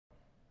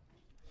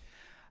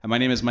My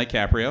name is Mike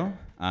Caprio.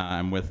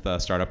 I'm with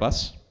Startup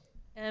Bus.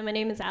 And my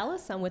name is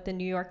Alice. I'm with the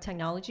New York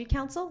Technology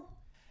Council.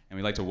 And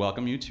we'd like to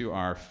welcome you to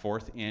our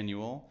 4th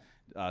annual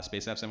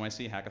SpaceApps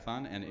NYC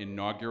Hackathon and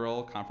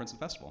inaugural conference and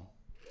festival.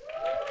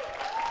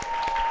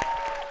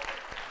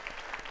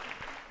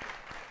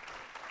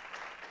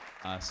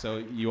 So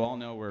you all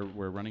know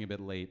we're running a bit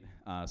late,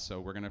 so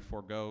we're going to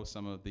forego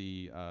some of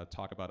the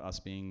talk about us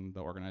being the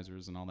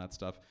organizers and all that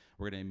stuff.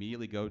 We're going to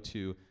immediately go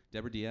to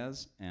Deborah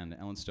Diaz and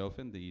Ellen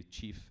Stofan, the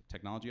Chief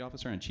Technology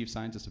Officer and Chief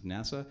Scientist of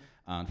NASA.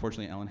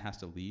 Unfortunately, Ellen has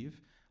to leave,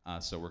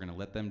 so we're going to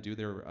let them do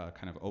their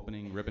kind of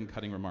opening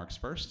ribbon-cutting remarks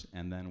first,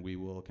 and then we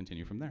will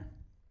continue from there.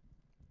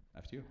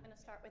 After you. I'm going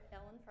to start with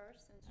Ellen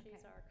first, since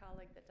she's our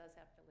colleague that does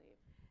have to leave.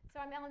 So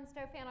I'm Ellen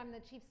Stofan. I'm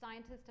the Chief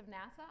Scientist of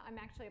NASA. I'm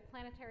actually a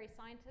planetary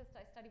scientist.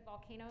 I study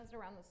volcanoes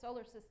around the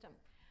solar system.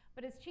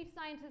 But as Chief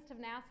Scientist of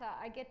NASA,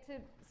 I get to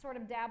sort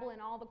of dabble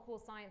in all the cool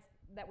science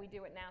that we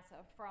do at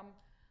NASA, from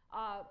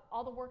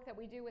all the work that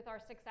we do with our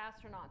 6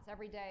 astronauts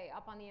every day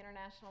up on the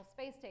International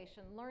Space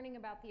Station, learning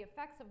about the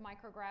effects of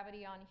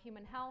microgravity on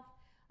human health.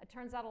 It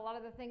turns out a lot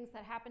of the things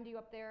that happen to you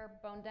up there,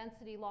 bone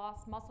density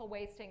loss, muscle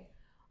wasting,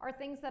 are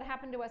things that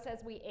happen to us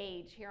as we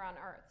age here on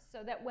Earth.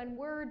 So that when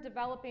we're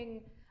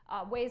developing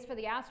ways for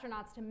the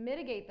astronauts to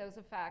mitigate those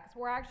effects,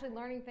 we're actually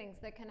learning things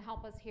that can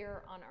help us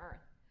here on Earth.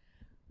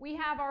 We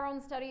have our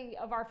own study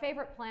of our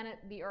favorite planet,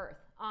 the Earth.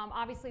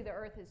 Obviously, the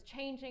Earth is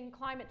changing.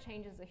 Climate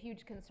change is a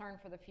huge concern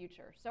for the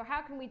future. So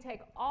how can we take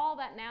all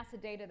that NASA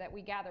data that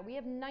we gather? We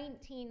have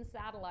 19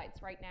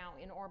 satellites right now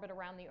in orbit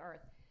around the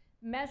Earth,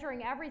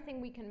 measuring everything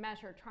we can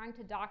measure, trying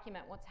to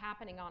document what's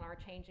happening on our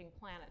changing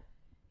planet.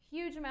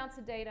 Huge amounts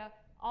of data,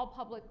 all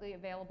publicly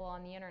available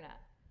on the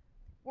internet.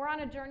 We're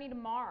on a journey to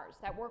Mars.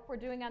 That work we're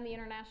doing on the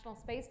International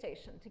Space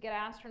Station to get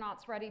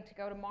astronauts ready to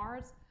go to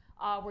Mars.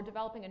 We're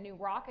developing a new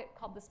rocket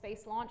called the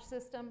Space Launch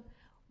System.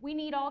 We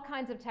need all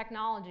kinds of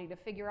technology to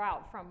figure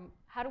out, from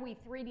how do we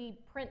 3D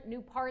print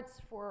new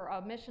parts for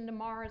a mission to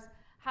Mars,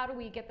 how do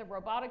we get the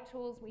robotic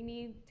tools we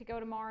need to go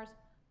to Mars,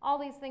 all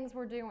these things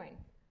we're doing.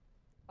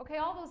 Okay,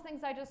 all those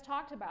things I just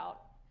talked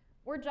about,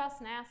 we're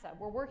just NASA.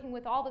 We're working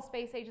with all the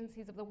space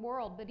agencies of the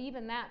world, but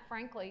even that,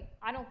 frankly,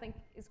 I don't think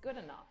is good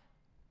enough.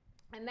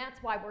 And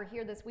that's why we're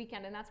here this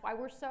weekend, and that's why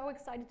we're so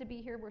excited to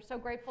be here. We're so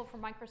grateful for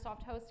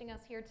Microsoft hosting us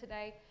here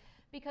today,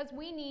 because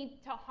we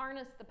need to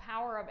harness the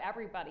power of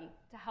everybody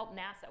to help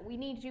NASA. We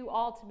need you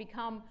all to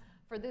become,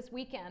 for this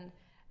weekend,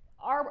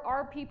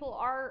 our people,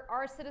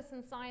 our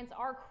citizen science,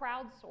 our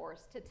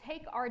crowdsource, to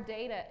take our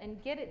data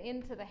and get it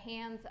into the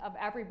hands of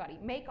everybody.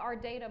 Make our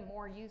data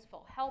more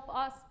useful. Help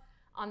us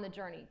on the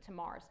journey to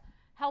Mars.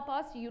 Help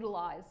us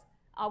utilize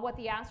what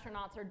the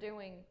astronauts are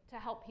doing to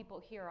help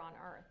people here on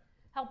Earth.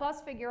 Help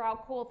us figure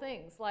out cool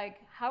things, like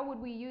how would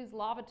we use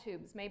lava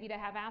tubes maybe to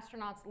have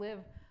astronauts live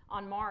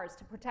on Mars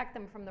to protect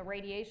them from the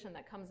radiation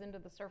that comes into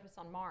the surface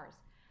on Mars?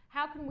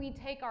 How can we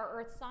take our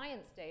Earth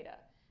science data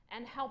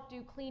and help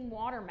do clean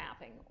water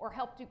mapping or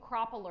help do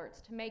crop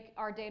alerts to make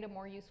our data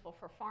more useful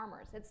for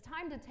farmers? It's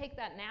time to take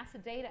that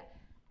NASA data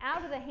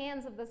out of the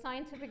hands of the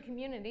scientific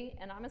community,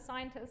 and I'm a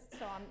scientist,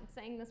 so I'm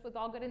saying this with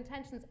all good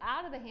intentions,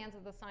 out of the hands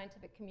of the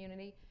scientific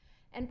community,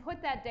 and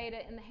put that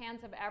data in the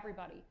hands of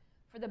everybody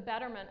for the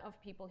betterment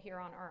of people here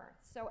on Earth.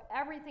 So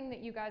everything that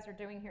you guys are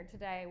doing here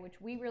today,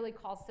 which we really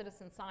call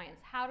citizen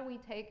science, how do we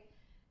take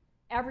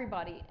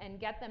everybody and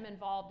get them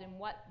involved in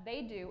what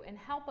they do and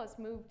help us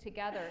move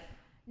together,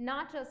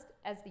 not just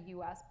as the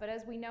US, but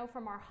as we know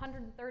from our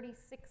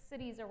 136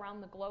 cities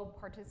around the globe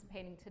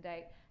participating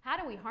today, how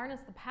do we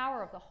harness the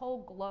power of the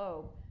whole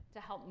globe to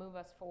help move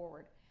us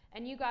forward?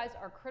 And you guys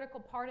are a critical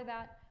part of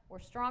that. We're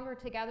stronger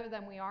together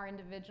than we are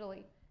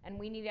individually, and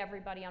we need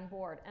everybody on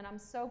board. And I'm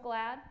so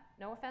glad,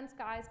 no offense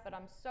guys, but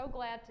I'm so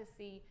glad to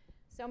see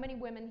so many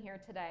women here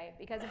today,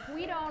 because if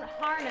we don't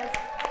harness,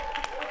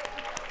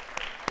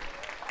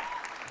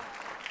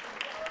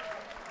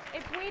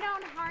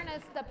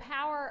 the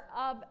power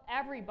of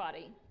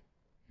everybody,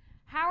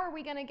 how are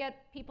we going to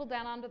get people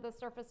down onto the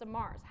surface of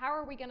Mars? How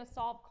are we going to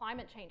solve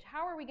climate change?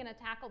 How are we going to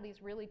tackle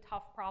these really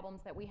tough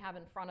problems that we have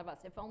in front of us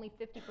if only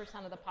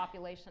 50% of the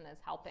population is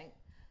helping?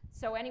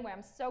 So anyway,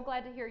 I'm so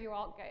glad to hear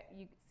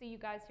see you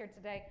guys here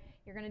today.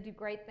 You're going to do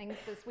great things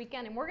this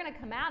weekend, and we're going to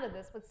come out of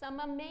this with some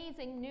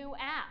amazing new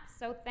apps.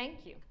 So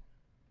thank you.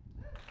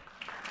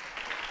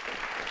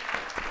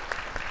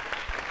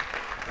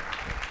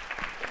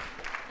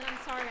 And I'm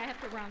sorry I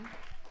have to run.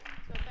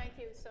 So thank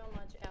you so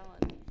much,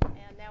 Ellen.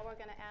 And now we're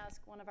going to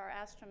ask one of our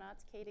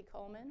astronauts, Cady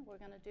Coleman. We're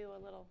going to do a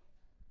little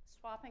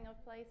swapping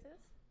of places.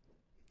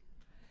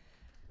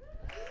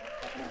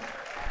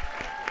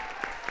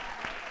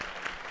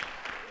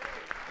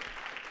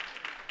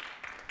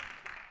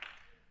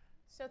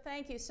 So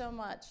thank you so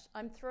much.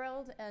 I'm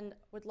thrilled and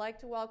would like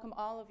to welcome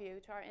all of you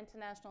to our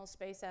International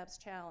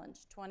SpaceApps Challenge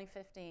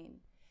 2015.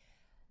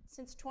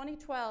 Since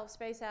 2012,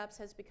 SpaceApps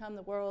has become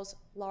the world's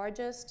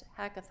largest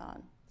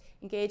hackathon,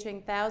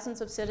 engaging thousands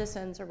of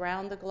citizens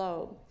around the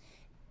globe,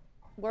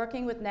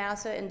 working with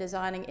NASA in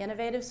designing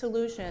innovative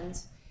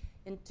solutions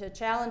into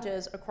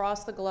challenges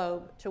across the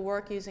globe to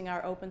work using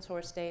our open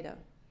source data.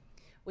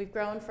 We've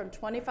grown from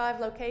 25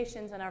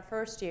 locations in our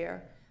first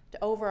year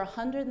to over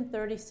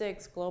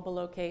 136 global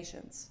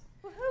locations.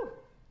 Woohoo!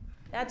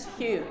 That's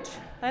huge.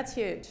 That's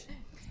huge.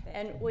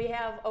 And we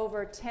have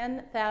over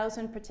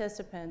 10,000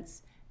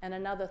 participants and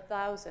another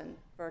 1,000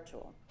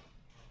 virtual.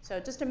 So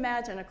just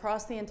imagine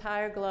across the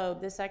entire globe,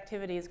 this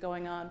activity is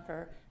going on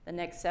for the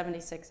next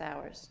 76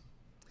 hours.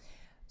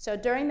 So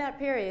during that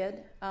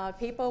period,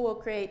 people will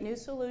create new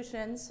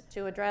solutions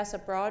to address a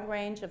broad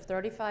range of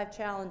 35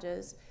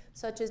 challenges,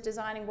 such as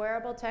designing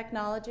wearable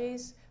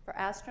technologies for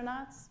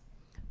astronauts,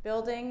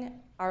 building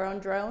our own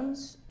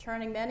drones,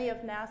 turning many of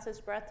NASA's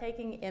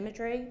breathtaking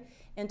imagery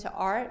into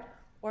art,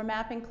 or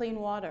mapping clean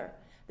water.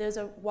 There's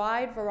a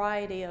wide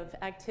variety of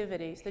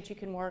activities that you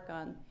can work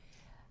on.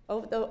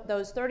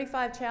 Those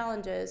 35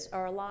 challenges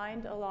are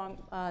aligned along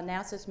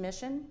NASA's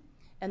mission,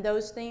 and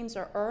those themes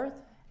are Earth,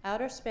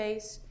 outer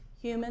space,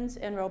 humans,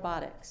 and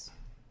robotics.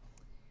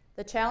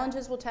 The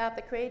challenges will tap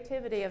the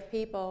creativity of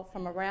people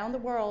from around the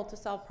world to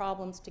solve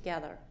problems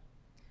together.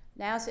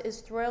 NASA is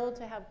thrilled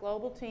to have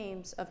global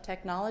teams of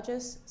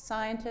technologists,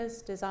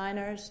 scientists,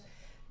 designers,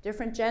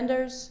 different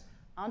genders,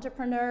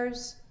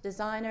 entrepreneurs,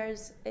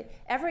 designers.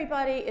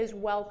 Everybody is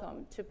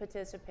welcome to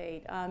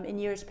participate. In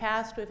years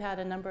past, we've had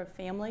a number of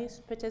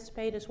families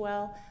participate as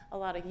well, a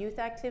lot of youth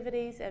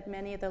activities at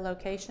many of the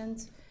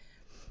locations.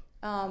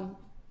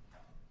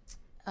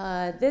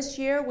 This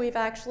year, we've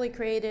actually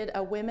created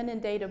a Women in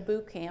Data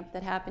boot camp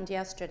that happened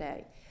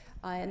yesterday.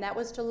 And that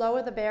was to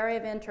lower the barrier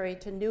of entry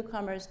to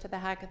newcomers to the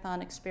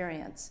hackathon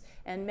experience.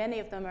 And many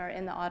of them are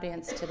in the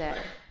audience today.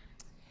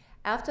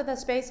 After the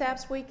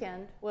SpaceApps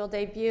weekend, we'll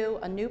debut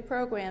a new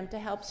program to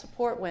help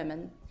support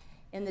women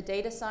in the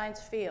data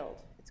science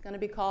field. It's going to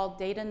be called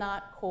Data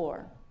Not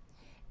Core.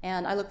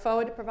 And I look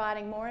forward to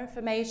providing more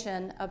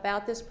information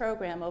about this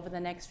program over the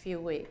next few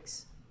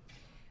weeks.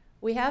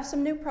 We have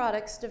some new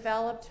products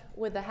developed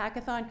with the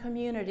hackathon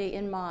community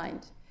in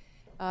mind.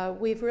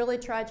 We've really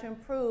tried to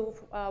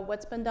improve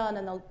what's been done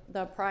in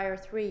the prior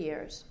 3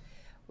 years.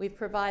 We've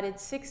provided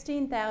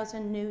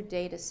 16,000 new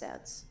data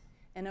sets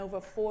and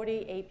over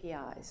 40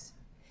 APIs.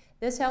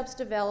 This helps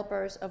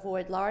developers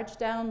avoid large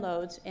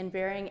downloads in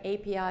varying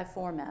API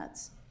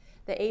formats.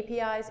 The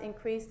APIs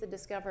increase the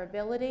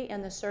discoverability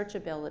and the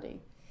searchability.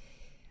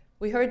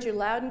 We heard you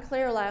loud and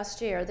clear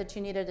last year that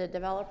you needed a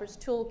developer's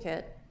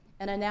toolkit,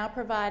 and are now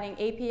providing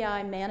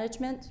API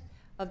management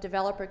of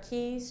developer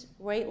keys,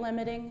 rate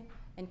limiting,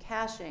 and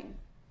caching.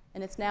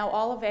 And it's now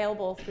all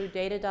available through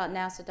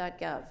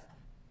data.nasa.gov.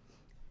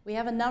 We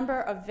have a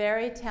number of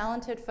very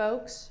talented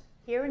folks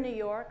here in New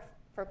York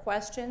for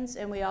questions,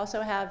 and we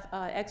also have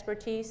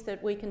expertise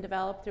that we can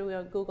develop through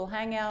a Google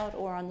Hangout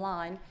or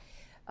online.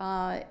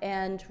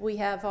 And we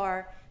have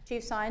our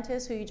chief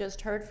scientist, who you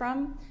just heard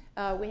from.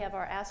 We have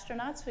our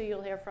astronauts, who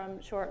you'll hear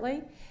from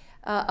shortly.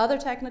 Other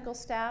technical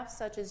staff,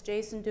 such as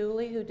Jason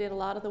Dooley, who did a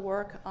lot of the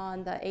work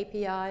on the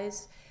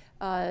APIs.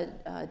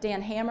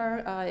 Dan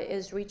Hammer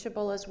is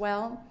reachable as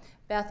well.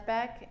 Beth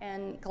Beck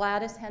and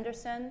Gladys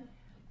Henderson.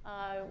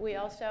 We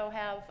also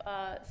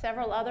have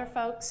several other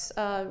folks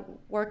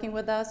working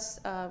with us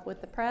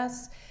with the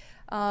press.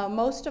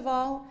 Most of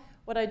all,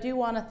 what I do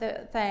want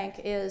to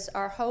thank is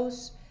our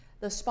hosts,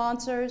 the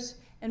sponsors,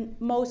 and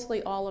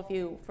mostly all of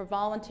you for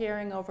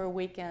volunteering over a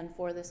weekend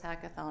for this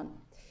hackathon.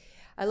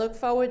 I look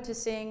forward to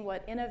seeing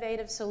what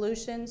innovative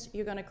solutions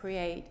you're going to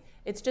create.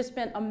 It's just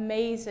been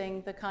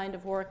amazing, the kind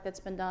of work that's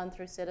been done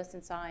through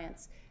citizen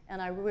science,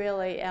 and I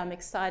really am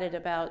excited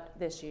about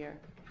this year.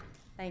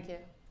 Thank you.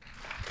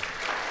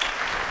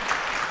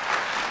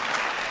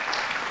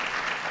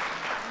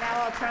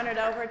 Now I'll turn it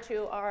over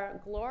to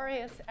our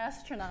glorious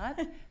astronaut,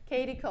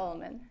 Cady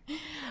Coleman.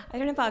 I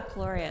don't know about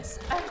glorious.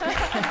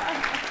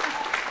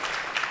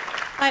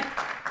 But,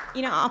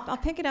 you know, I'll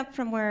pick it up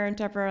from where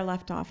Deborah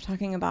left off,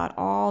 talking about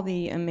all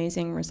the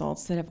amazing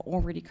results that have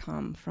already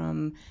come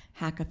from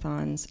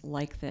hackathons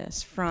like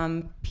this,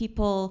 from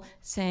people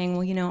saying,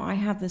 well, you know, I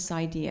have this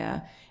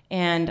idea,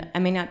 and I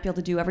may not be able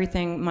to do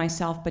everything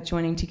myself, but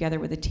joining together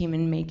with a team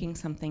and making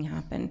something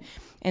happen.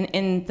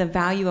 And the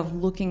value of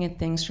looking at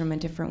things from a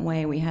different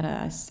way. We had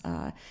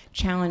a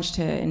challenge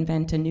to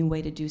invent a new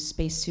way to do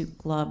spacesuit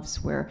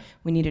gloves where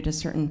we needed a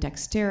certain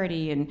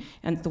dexterity, and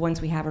the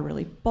ones we have are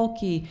really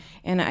bulky.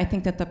 And I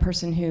think that the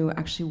person who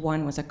actually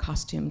won was a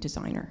costume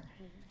designer.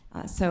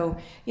 So,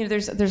 you know,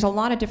 there's a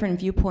lot of different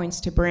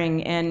viewpoints to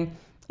bring. And,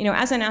 you know,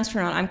 as an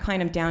astronaut, I'm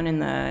kind of down in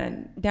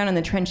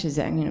the trenches,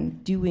 and, you know,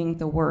 doing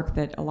the work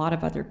that a lot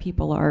of other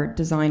people are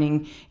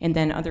designing, and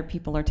then other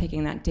people are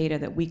taking that data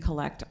that we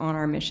collect on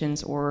our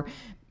missions or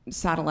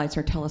satellites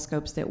or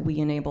telescopes that we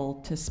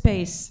enable to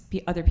space.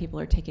 Other people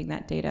are taking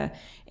that data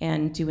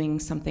and doing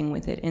something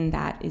with it, and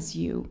that is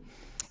you.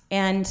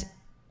 And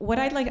what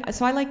I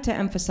like to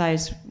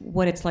emphasize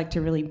what it's like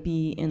to really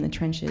be in the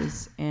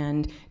trenches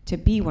and to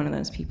be one of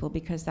those people,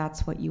 because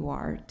that's what you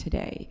are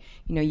today.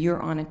 You know,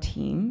 you're on a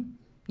team.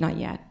 Not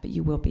yet, but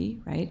you will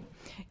be, right?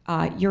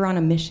 You're on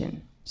a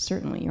mission.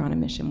 Certainly, you're on a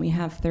mission. We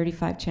have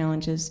 35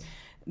 challenges.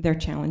 They're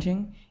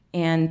challenging,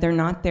 And they're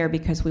not there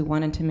because we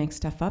wanted to make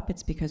stuff up.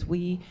 It's because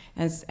we,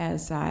 as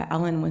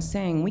Ellen was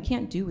saying, we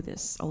can't do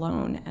this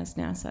alone as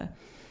NASA.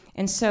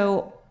 And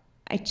so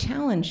I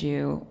challenge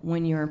you,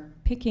 when you're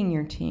picking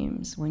your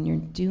teams, when you're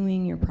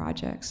doing your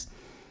projects,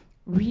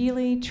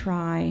 really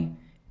try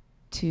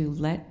to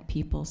let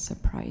people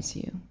surprise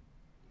you.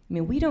 I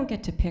mean, we don't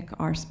get to pick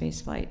our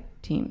spaceflight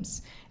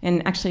teams.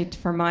 And actually,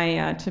 for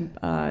my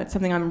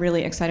something I'm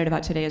really excited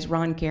about today is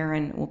Ron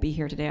Guerin will be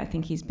here today. I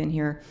think he's been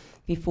here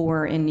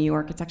before in New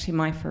York. It's actually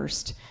my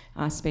first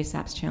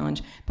SpaceApps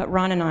challenge. But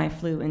Ron and I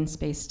flew in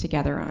space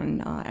together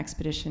on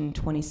Expedition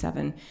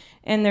 27.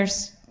 And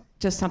there's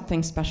just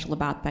something special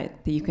about that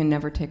you can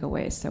never take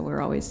away. So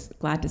we're always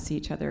glad to see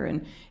each other,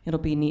 and it'll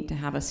be neat to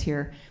have us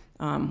here.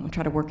 We'll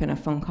try to work in a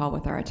phone call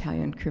with our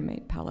Italian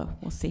crewmate, Paolo.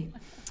 We'll see.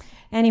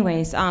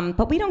 Anyways,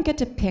 but we don't get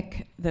to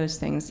pick those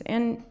things.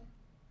 And,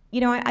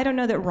 you know, I don't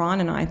know that Ron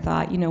and I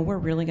thought, you know, we're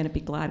really going to be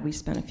glad we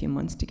spent a few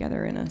months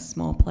together in a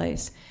small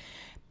place.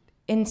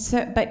 And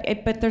so,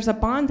 but there's a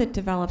bond that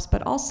develops,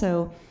 but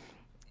also,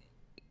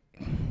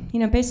 you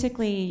know,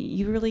 basically,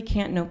 you really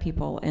can't know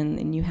people,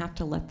 and you have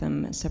to let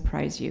them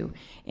surprise you.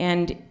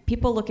 And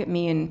people look at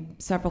me, and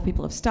several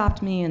people have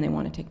stopped me, and they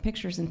want to take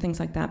pictures and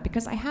things like that,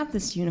 because I have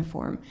this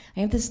uniform,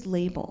 I have this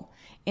label,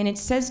 and it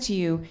says to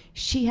you,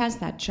 she has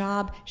that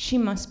job, she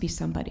must be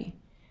somebody.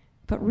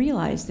 But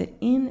realize that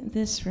in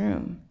this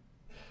room,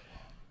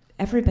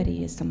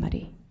 everybody is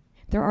somebody.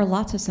 There are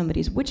lots of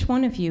somebodies. Which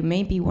one of you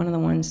may be one of the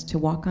ones to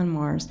walk on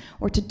Mars,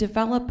 or to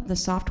develop the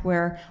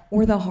software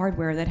or the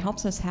hardware that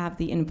helps us have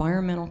the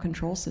environmental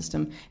control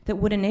system that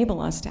would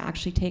enable us to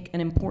actually take an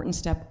important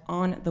step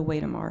on the way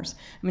to Mars?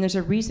 I mean, there's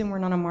a reason we're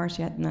not on Mars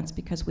yet, and that's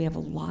because we have a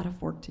lot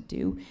of work to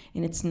do,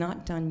 and it's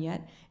not done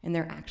yet, and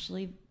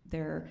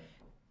they're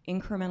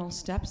incremental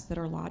steps that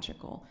are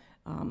logical.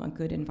 A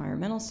good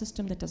environmental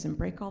system that doesn't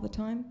break all the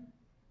time.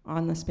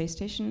 On the space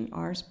station,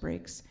 ours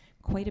breaks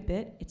quite a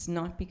bit. It's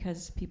not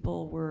because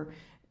people were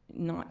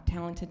not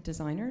talented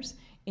designers.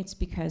 It's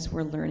because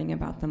we're learning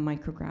about the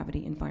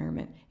microgravity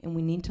environment, and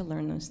we need to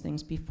learn those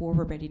things before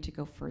we're ready to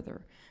go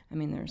further. I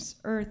mean, there's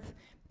Earth,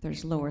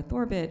 there's low Earth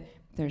orbit,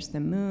 there's the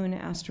moon,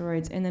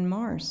 asteroids, and then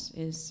Mars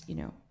is, you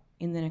know,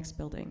 in the next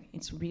building.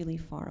 It's really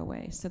far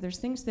away. So there's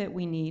things that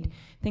we need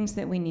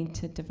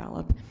to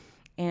develop.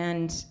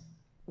 And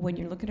when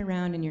you're looking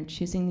around and you're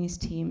choosing these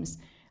teams,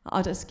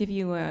 I'll give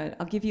you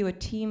a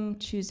team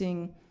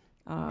choosing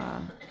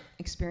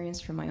experience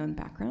from my own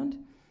background,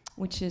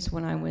 which is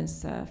when I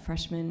was a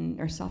freshman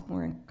or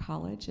sophomore in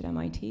college at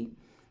MIT.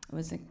 I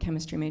was a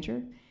chemistry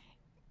major.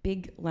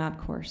 Big lab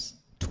course,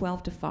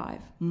 12 to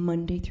 5,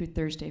 Monday through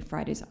Thursday,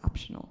 Fridays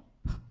optional.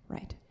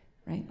 Right.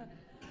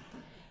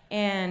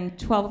 And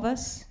 12 of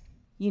us,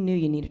 you knew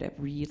you needed a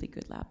really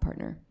good lab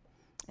partner.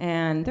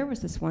 And there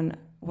was this one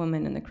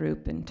woman in the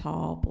group, and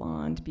tall,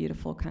 blonde,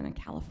 beautiful, kind of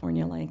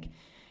California-like.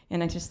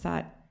 And I just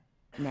thought,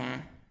 nah.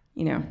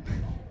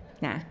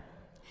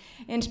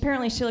 And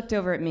apparently she looked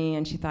over at me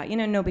and she thought, you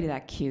know, nobody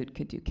that cute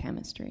could do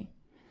chemistry.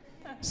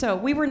 So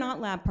we were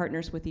not lab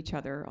partners with each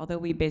other, although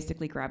we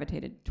basically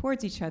gravitated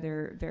towards each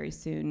other very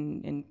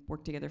soon and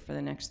worked together for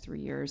the next 3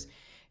 years.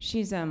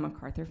 She's a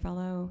MacArthur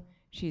Fellow.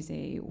 She's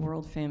a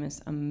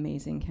world-famous,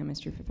 amazing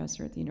chemistry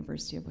professor at the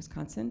University of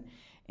Wisconsin.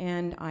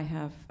 And I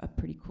have a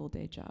pretty cool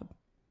day job.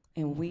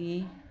 And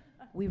we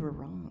were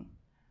wrong.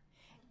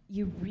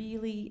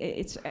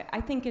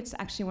 I think it's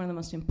actually one of the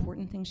most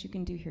important things you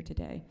can do here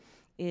today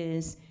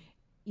is,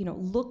 you know,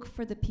 look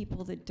for the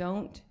people that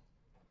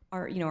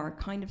are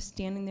kind of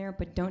standing there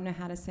but don't know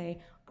how to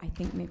say, I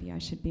think maybe I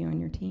should be on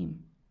your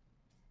team.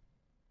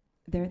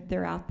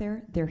 They're out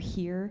there, they're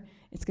here.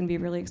 It's going to be a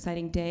really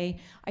exciting day.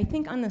 I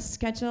think on the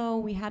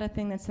schedule we had a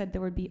thing that said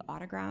there would be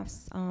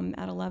autographs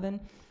at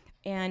 11,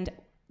 and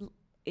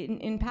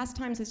in past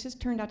times, it's just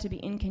turned out to be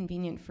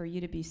inconvenient for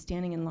you to be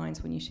standing in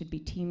lines when you should be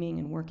teaming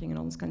and working and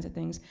all those kinds of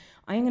things.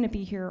 I am going to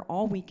be here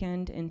all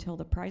weekend until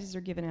the prizes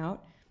are given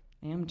out.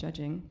 I am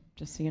judging,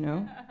 just so you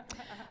know.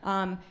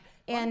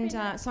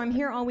 So I'm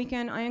here all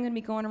weekend. I am going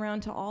to be going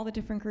around to all the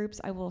different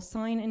groups. I will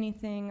sign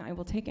anything. I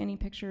will take any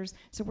pictures.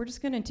 So we're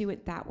just going to do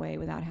it that way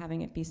without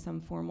having it be some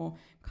formal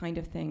kind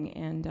of thing.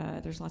 And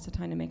there's lots of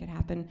time to make it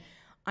happen.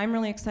 I'm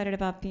really excited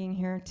about being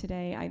here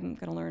today. I'm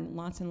going to learn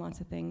lots and lots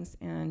of things,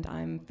 and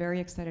I'm very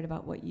excited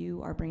about what you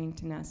are bringing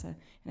to NASA, and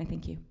I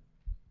thank you.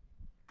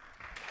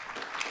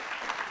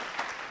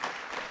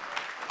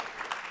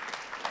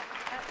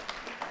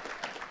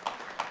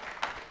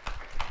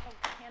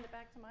 Hand it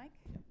back to Mike.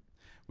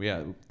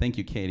 Yeah, thank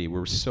you, Cady.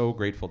 We're so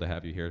grateful to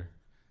have you here.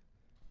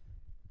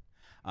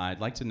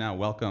 I'd like to now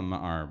welcome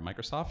our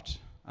Microsoft,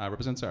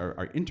 represents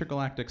our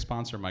intergalactic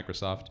sponsor,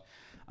 Microsoft,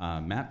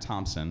 Matt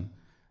Thompson.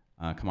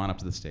 Come on up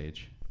to the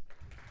stage.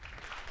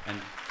 And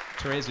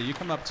Teresa, you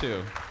come up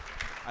too.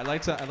 I'd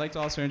like to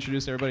also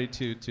introduce everybody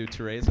to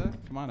Teresa.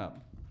 Come on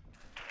up.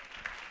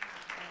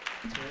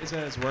 Teresa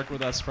has worked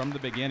with us from the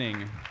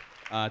beginning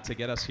to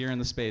get us here in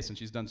the space, and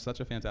she's done such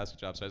a fantastic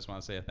job, so I just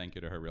want to say a thank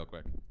you to her real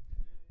quick.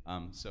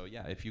 So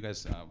yeah, if you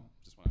guys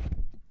just want to...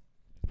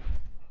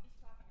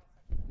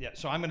 Yeah,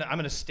 so I'm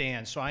gonna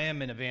stand. So I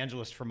am an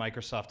evangelist for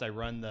Microsoft. I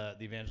run the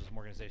evangelism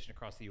organization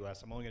across the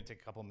U.S. I'm only gonna take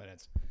a couple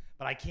minutes,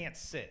 but I can't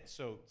sit.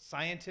 So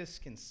scientists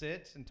can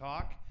sit and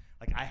talk.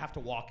 Like I have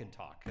to walk and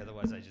talk,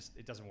 otherwise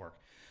it doesn't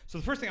work. So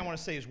the first thing I want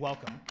to say is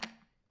welcome.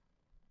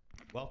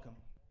 Welcome.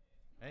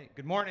 Hey,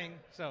 good morning.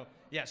 So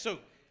yeah,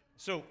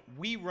 so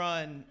we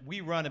run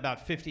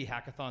about 50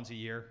 hackathons a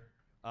year.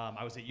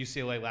 I was at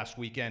UCLA last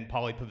weekend,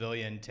 Poly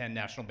Pavilion, 10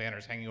 national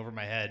banners hanging over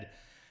my head,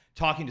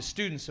 talking to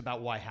students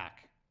about why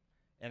hack.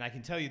 And I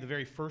can tell you the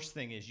very first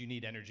thing is you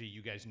need energy.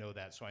 You guys know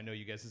that. So I know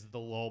you guys, this is the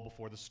lull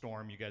before the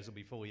storm. You guys will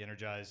be fully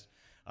energized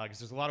because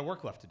there's a lot of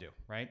work left to do,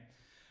 right?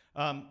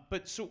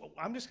 But so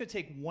I'm just going to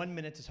take 1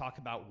 minute to talk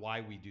about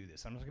why we do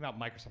this. I'm not talking about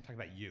Microsoft, I'm talking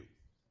about you.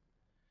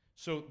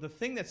 So the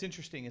thing that's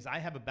interesting is I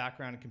have a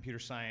background in computer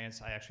science.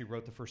 I actually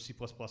wrote the first C++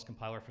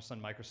 compiler for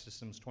Sun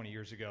Microsystems 20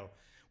 years ago.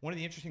 One of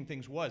the interesting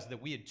things was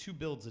that we had 2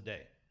 builds a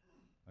day,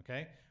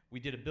 okay? We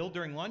did a build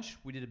during lunch,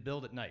 we did a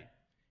build at night.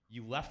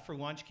 You left for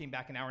lunch, came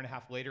back an hour and a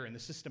half later, and the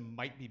system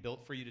might be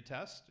built for you to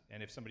test.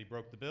 And if somebody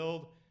broke the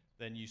build,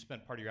 then you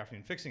spent part of your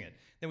afternoon fixing it.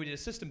 Then we did a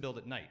system build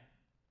at night.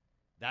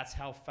 That's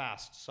how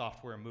fast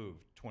software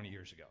moved 20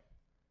 years ago.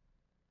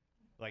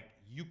 Like,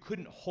 you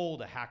couldn't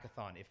hold a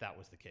hackathon if that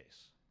was the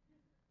case,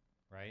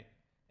 right?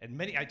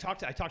 And I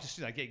talked to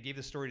students, I gave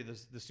this story to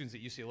the students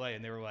at UCLA,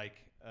 and they were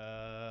like,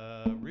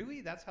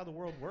 really? That's how the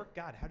world worked?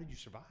 God, how did you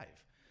survive,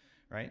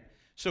 right?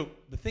 So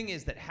the thing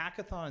is that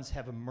hackathons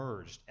have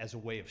emerged as a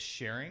way of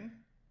sharing,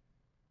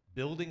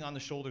 building on the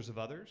shoulders of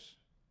others,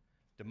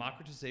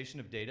 democratization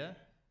of data,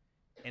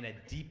 and a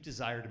deep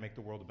desire to make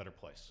the world a better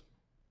place.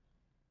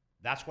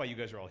 That's why you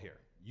guys are all here.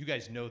 You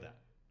guys know that.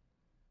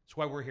 That's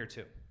why we're here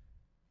too.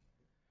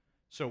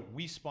 So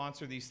we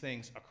sponsor these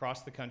things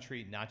across the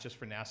country, not just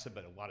for NASA,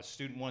 but a lot of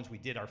student ones. We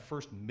did our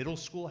first middle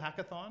school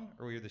hackathon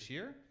earlier this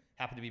year.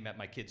 Happened to be at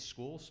my kid's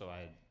school, so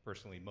I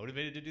personally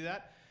motivated to do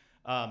that.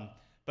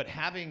 But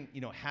having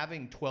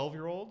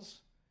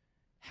 12-year-olds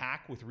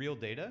hack with real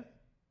data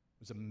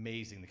was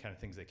amazing, the kind of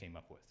things they came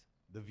up with,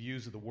 the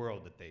views of the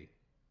world that they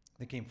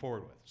came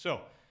forward with. So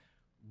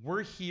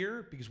we're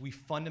here because we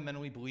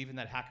fundamentally believe in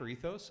that hacker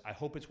ethos. I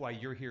hope it's why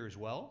you're here as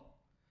well.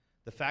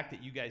 The fact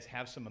that you guys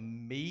have some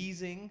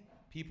amazing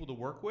people to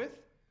work with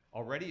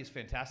already is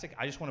fantastic.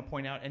 I just want to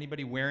point out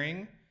anybody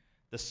wearing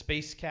the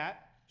Space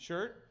Cat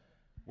shirt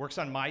works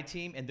on my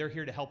team, and they're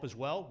here to help as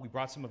well. We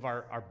brought some of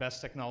our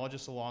best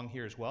technologists along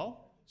here as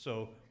well.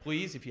 So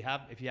please, if you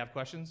have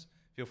questions,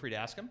 feel free to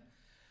ask them.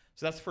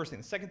 So that's the first thing.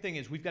 The second thing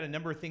is we've got a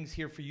number of things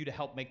here for you to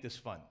help make this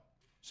fun.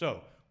 So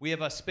we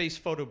have a space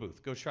photo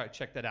booth. Go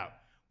check that out.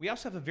 We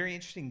also have a very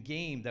interesting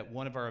game that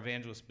one of our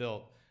evangelists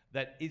built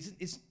that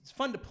it's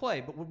fun to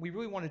play, but what we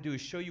really want to do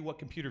is show you what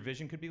computer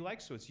vision could be like.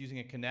 So it's using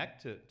a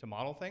Kinect to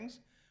model things.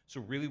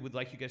 So really would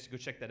like you guys to go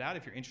check that out.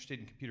 If you're interested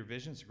in computer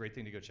vision, it's a great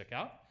thing to go check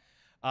out.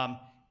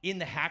 In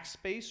the hack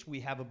space, we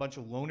have a bunch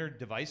of loaner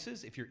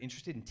devices. If you're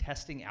interested in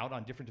testing out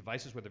on different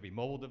devices, whether it be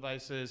mobile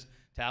devices,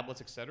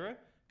 tablets, et cetera,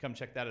 come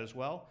check that out as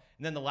well.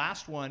 And then the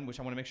last one, which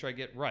I want to make sure I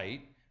get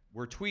right,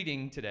 we're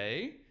tweeting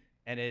today,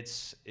 and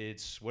it's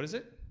what is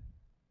it?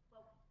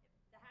 Well,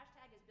 the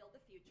hashtag is Build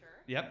the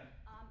Future. Yep.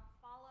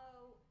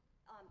 Follow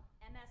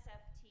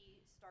MSFT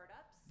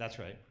startups. That's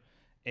right.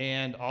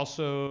 And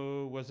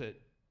also, was it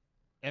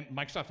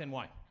Microsoft NY?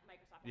 Microsoft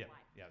Yeah, NY.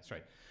 yeah, that's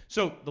right.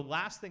 So the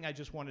last thing I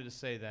just wanted to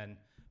say then,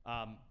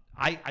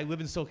 I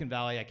live in Silicon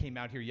Valley. I came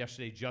out here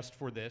yesterday just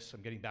for this.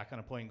 I'm getting back on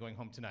a plane going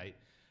home tonight.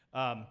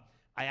 I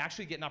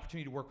actually get an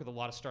opportunity to work with a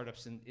lot of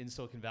startups in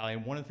Silicon Valley,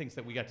 and one of the things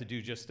that we got to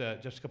do just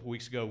a couple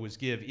weeks ago was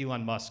give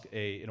Elon Musk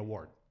an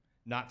award,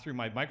 not through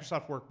my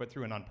Microsoft work, but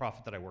through a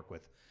nonprofit that I work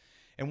with.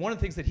 And one of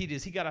the things that he did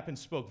is he got up and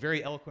spoke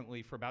very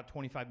eloquently for about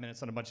 25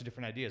 minutes on a bunch of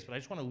different ideas, but I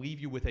just want to leave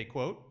you with a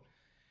quote,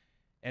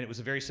 and it was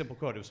a very simple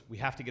quote. It was, "We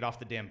have to get off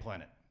the damn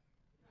planet."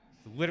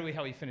 It's literally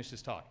how he finished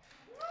his talk.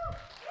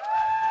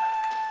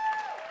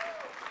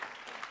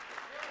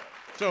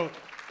 So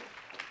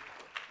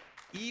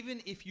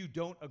even if you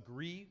don't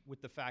agree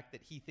with the fact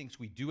that he thinks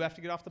we do have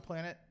to get off the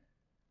planet,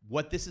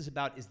 what this is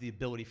about is the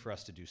ability for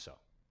us to do so.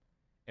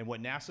 And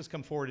what NASA's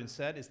come forward and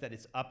said is that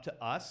it's up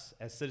to us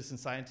as citizen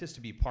scientists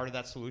to be part of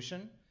that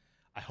solution.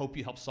 I hope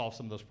you help solve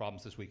some of those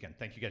problems this weekend.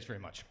 Thank you guys very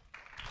much.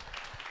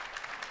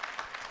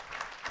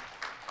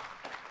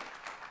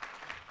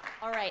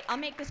 All right, I'll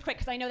make this quick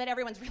because I know that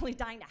everyone's really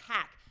dying to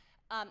hack.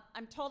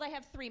 I'm told I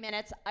have 3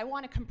 minutes. I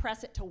want to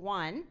compress it to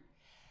 1.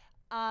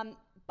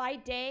 By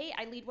day,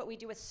 I lead what we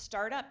do with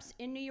startups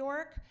in New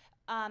York,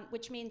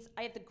 which means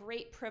I have the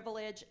great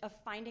privilege of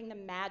finding the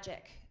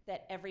magic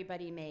that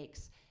everybody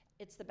makes.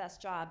 It's the best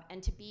job.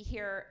 And to be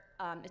here,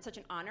 it's such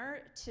an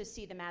honor to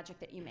see the magic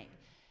that you make.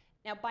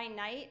 Now, by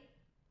night,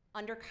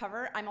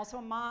 undercover, I'm also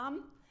a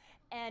mom.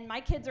 And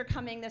my kids are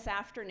coming this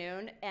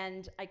afternoon,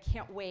 and I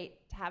can't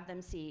wait to have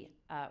them see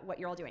what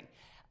you're all doing.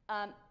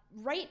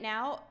 Right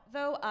now,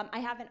 though, I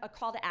have a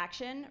call to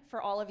action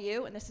for all of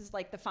you, and this is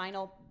like the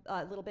final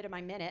little bit of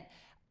my minute.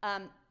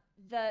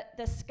 The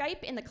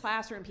Skype in the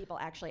classroom people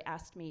actually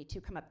asked me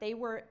to come up. They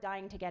were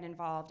dying to get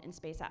involved in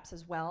SpaceApps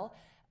as well.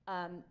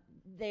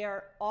 They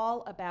are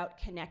all about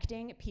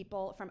connecting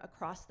people from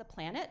across the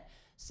planet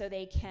so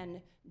they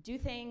can do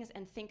things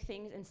and think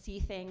things and see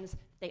things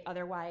they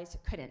otherwise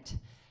couldn't.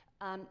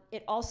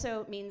 It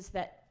also means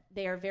that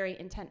they are very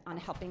intent on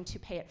helping to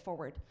pay it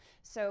forward.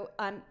 So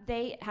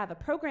they have a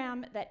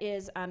program that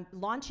is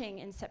launching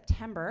in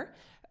September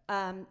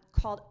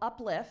called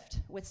Uplift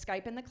with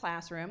Skype in the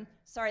Classroom.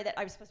 Sorry that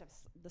I was supposed to have,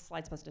 the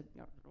slide's supposed to,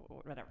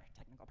 whatever,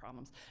 technical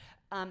problems.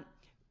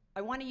 I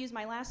want to use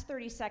my last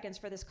 30 seconds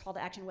for this call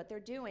to action. What they're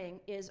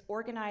doing is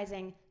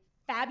organizing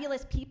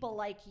fabulous people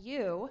like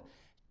you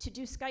to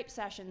do Skype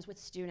sessions with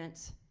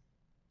students,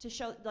 to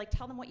show, like,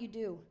 tell them what you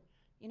do,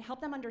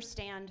 help them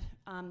understand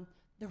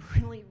the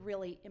really,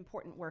 really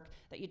important work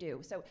that you do.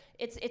 So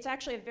it's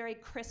actually a very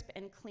crisp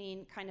and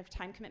clean kind of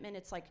time commitment.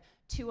 It's like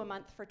 2 a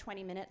month for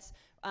 20 minutes.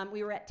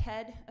 We were at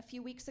TED a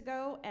few weeks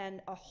ago,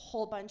 and a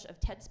whole bunch of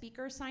TED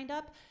speakers signed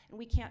up, and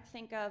we can't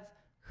think of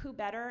who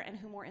better and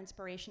who more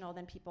inspirational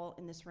than people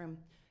in this room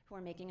who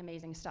are making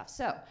amazing stuff.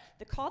 So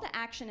the call to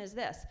action is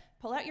this.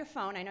 Pull out your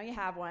phone, I know you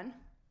have one,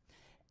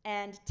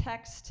 and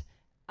text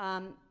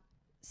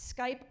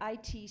Skype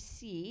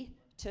ITC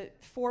to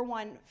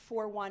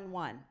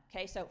 41411.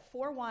 Okay, so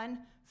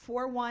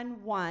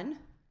 41411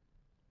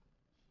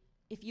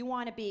 if you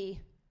want to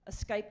be a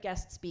Skype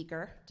guest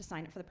speaker to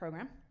sign up for the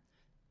program.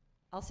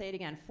 I'll say it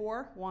again,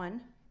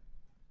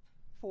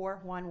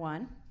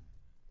 41411.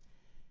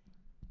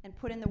 And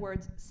put in the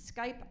words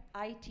Skype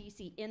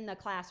ITC in the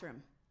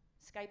classroom.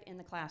 Skype in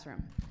the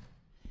classroom.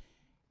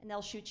 And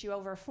they'll shoot you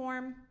over a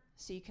form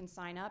so you can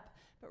sign up.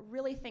 But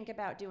really think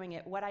about doing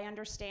it. What I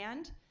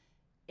understand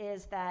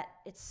is that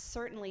it's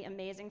certainly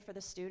amazing for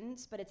the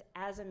students, but it's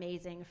as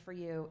amazing for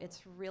you.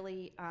 It's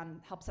really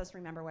helps us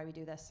remember why we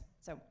do this.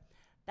 So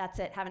that's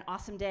it. Have an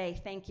awesome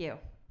day. Thank you.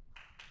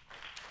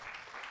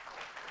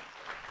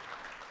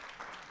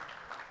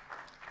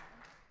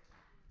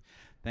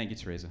 Thank you,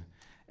 Teresa.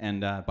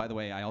 And by the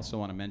way, I also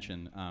want to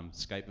mention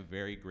Skype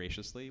very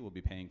graciously will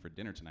be paying for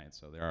dinner tonight.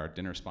 So they're our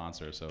dinner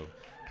sponsor. So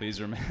please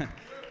remember,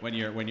 when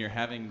you're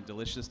having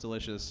delicious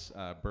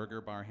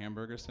burger bar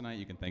hamburgers tonight,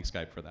 you can thank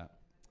Skype for that.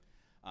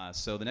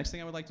 So the next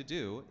thing I would like to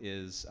do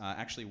is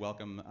actually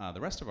welcome the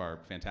rest of our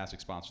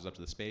fantastic sponsors up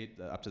to the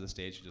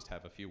stage to just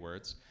have a few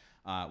words.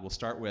 We'll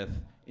start with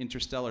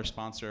Interstellar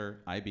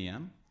sponsor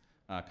IBM.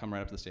 Come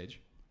right up to the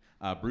stage.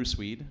 Bruce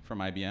Weed from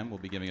IBM will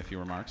be giving a few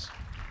remarks.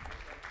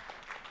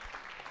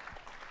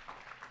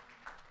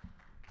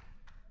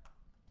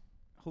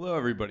 Hello,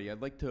 everybody.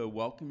 I'd like to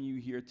welcome you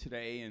here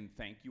today and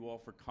thank you all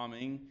for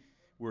coming.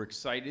 We're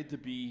excited to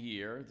be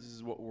here. This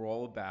is what we're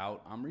all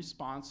about. I'm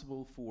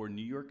responsible for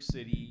New York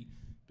City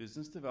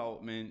business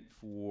development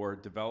for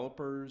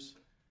developers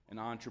and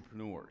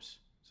entrepreneurs.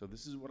 So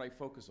this is what I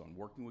focus on,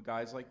 working with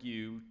guys like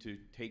you to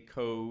take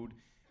code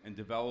and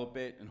develop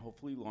it and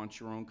hopefully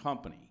launch your own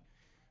company.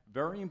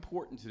 Very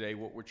important today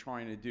what we're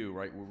trying to do,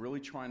 right? We're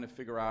really trying to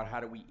figure out how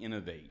do we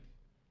innovate.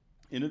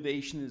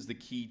 Innovation is the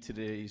key to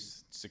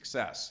today's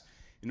success.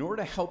 In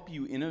order to help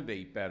you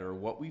innovate better,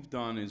 what we've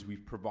done is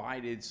we've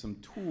provided some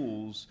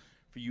tools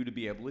for you to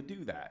be able to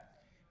do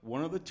that.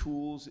 One of the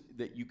tools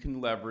that you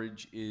can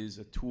leverage is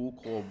a tool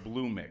called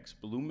Bluemix.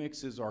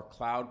 Bluemix is our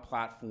cloud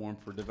platform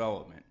for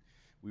development.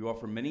 We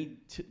offer many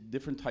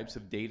different types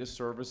of data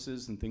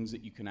services and things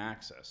that you can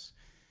access.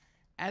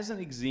 As an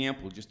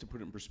example, just to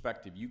put it in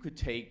perspective, you could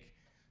take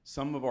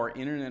some of our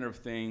Internet of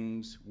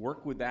Things,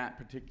 work with that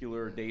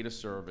particular data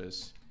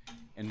service,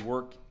 and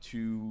work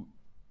to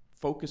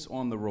focus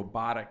on the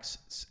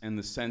robotics and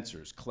the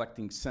sensors,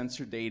 collecting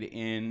sensor data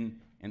in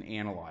and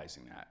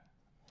analyzing that.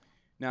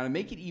 Now, to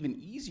make it even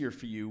easier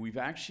for you, we've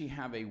actually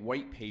have a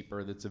white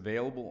paper that's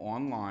available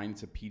online.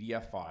 It's a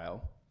PDF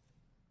file.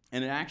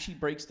 And it actually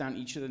breaks down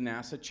each of the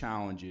NASA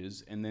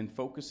challenges and then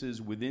focuses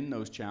within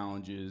those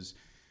challenges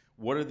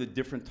what are the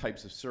different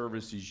types of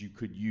services you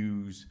could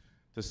use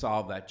to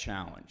solve that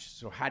challenge.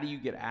 So how do you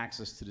get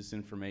access to this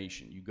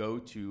information? You go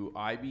to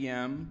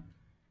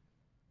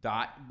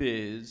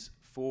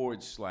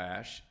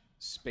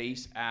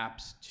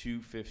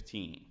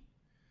ibm.biz/SpaceApps215.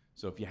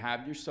 So if you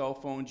have your cell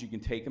phones, you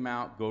can take them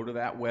out, go to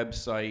that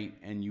website,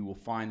 and you will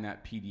find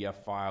that PDF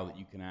file that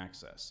you can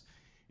access.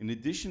 In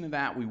addition to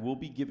that, we will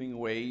be giving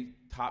away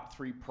top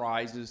 3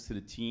 prizes to the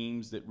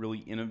teams that really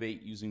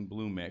innovate using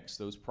Bluemix.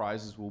 Those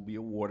prizes will be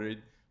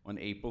awarded on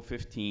April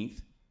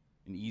 15th.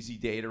 An easy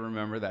day to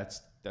remember,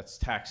 that's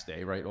tax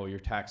day, right? All your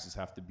taxes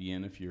have to be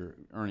in if you're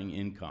earning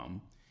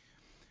income.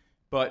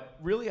 But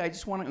really, I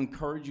just want to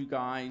encourage you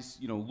guys,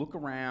 look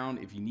around.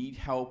 If you need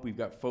help, we've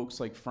got folks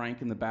like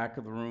Frank in the back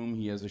of the room.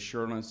 He has a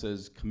shirt on that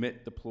says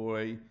commit,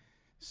 deploy,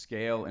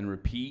 scale, and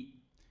repeat.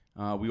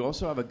 We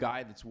also have a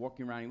guy that's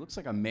walking around. He looks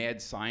like a mad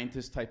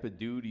scientist type of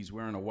dude. He's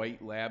wearing a white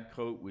lab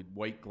coat with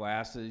white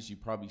glasses.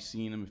 You've probably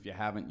seen him. If you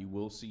haven't, you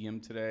will see him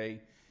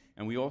today.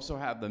 And we also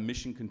have the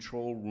mission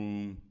control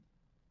room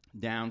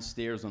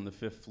downstairs on the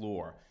 5th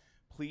floor.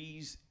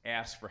 Please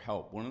ask for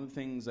help. One of the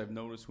things I've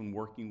noticed when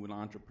working with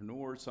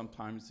entrepreneurs,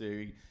 sometimes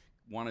they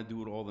want to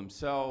do it all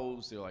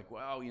themselves. They're like,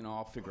 well,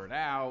 I'll figure it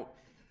out.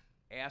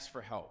 Ask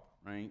for help,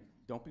 right?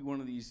 Don't be one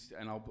of these,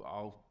 and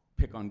I'll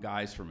pick on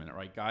guys for a minute,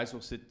 right? Guys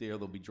will sit there,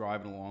 they'll be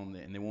driving along,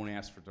 and they won't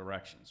ask for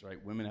directions, right?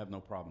 Women have no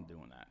problem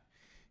doing that.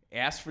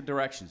 Ask for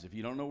directions. If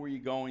you don't know where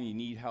you're going, you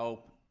need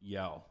help,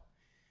 yell.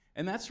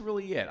 And that's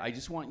really it. I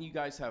just want you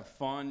guys to have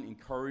fun,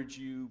 encourage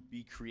you,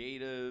 be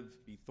creative,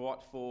 be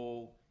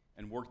thoughtful,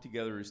 and work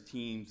together as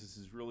teams. This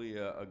is really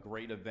a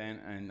great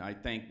event, and I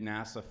thank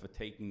NASA for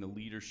taking the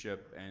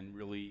leadership and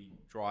really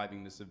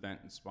driving this event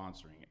and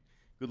sponsoring it.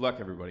 Good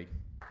luck, everybody.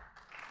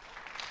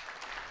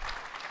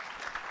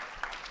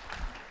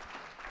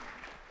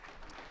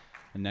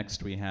 And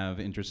next we have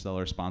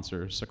Interstellar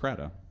sponsor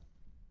Socrata.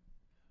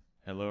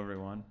 Hello,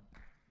 everyone.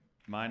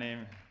 My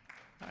name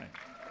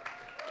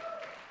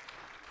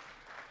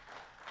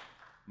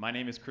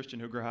is Christian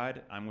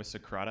Hugerheide. I'm with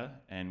Socrata,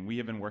 and we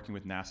have been working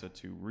with NASA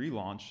to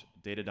relaunch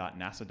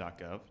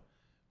data.nasa.gov,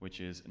 which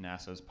is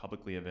NASA's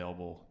publicly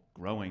available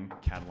growing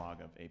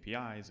catalog of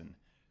APIs and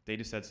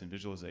data sets and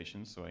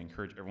visualizations, so I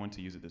encourage everyone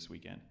to use it this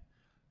weekend.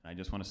 And I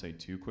just want to say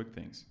 2 quick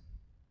things.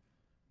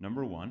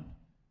 Number 1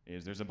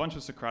 is there's a bunch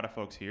of Socrata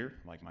folks here,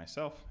 like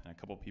myself, and a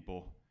couple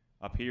people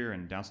up here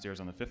and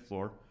downstairs on the 5th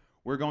floor.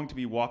 We're going to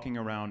be walking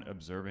around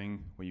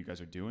observing what you guys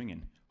are doing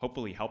and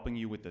hopefully helping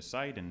you with the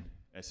site and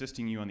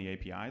assisting you on the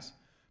APIs.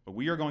 But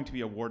we are going to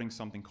be awarding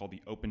something called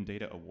the Open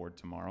Data Award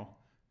tomorrow.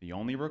 The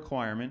only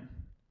requirement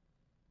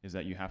is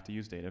that you have to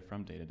use data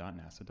from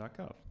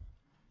data.nasa.gov.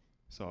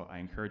 So I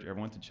encourage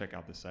everyone to check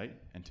out the site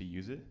and to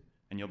use it,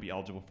 and you'll be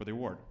eligible for the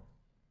award.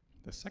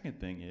 The second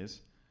thing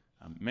is,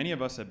 many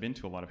of us have been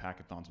to a lot of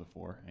hackathons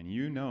before, and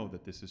you know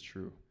that this is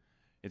true.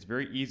 It's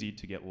very easy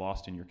to get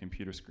lost in your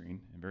computer screen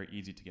and very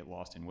easy to get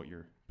lost in what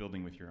you're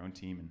building with your own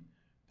team, and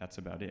that's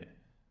about it.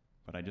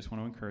 But I just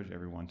want to encourage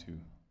everyone to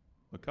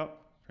look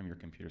up from your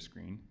computer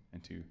screen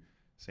and to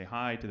say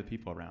hi to the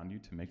people around you,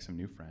 to make some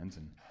new friends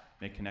and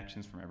make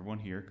connections from everyone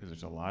here, because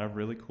there's a lot of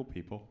really cool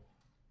people,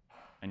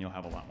 and you'll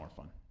have a lot more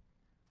fun.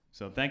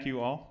 So thank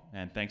you all,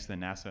 and thanks to the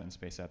NASA and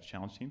SpaceApps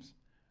Challenge teams.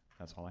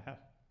 That's all I have.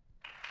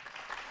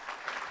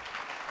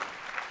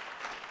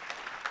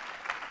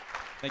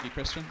 Thank you,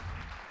 Christian.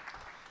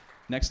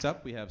 Next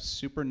up, we have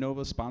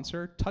Supernova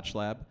sponsor,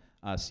 TouchLab,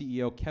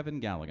 CEO Kevin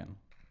Galligan.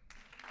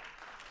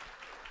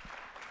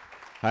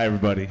 Hi,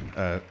 everybody.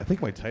 I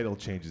think my title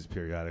changes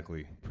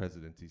periodically,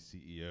 Presidency,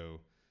 CEO,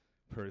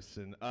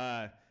 person.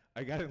 I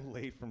got in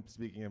late from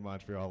speaking in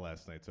Montreal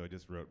last night, so I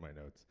just wrote my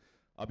notes.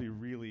 I'll be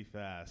really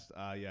fast.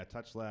 Yeah,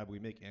 TouchLab, we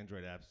make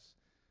Android apps.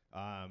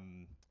 I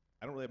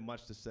don't really have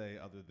much to say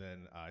other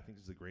than I think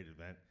this is a great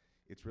event.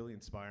 It's really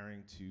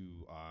inspiring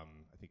to, I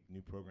think,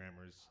 new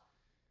programmers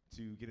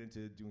to get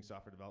into doing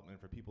software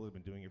development. For people who have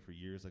been doing it for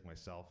years, like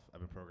myself, I've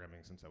been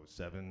programming since I was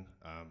 7.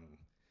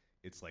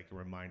 It's like a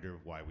reminder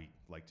of why we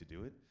like to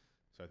do it.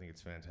 So I think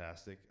it's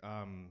fantastic.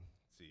 Let's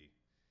see.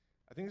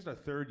 I think it's our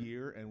 3rd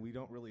year, and we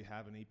don't really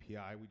have an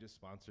API. We just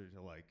sponsor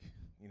to, like,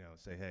 you know,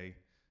 say, hey,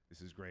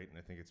 this is great, and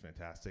I think it's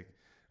fantastic.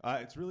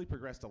 It's really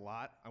progressed a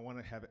lot. I want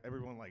to have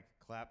everyone, like,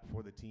 clap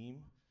for the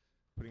team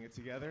putting it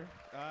together.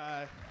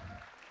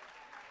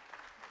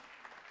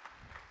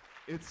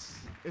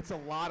 It's a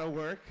lot of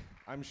work,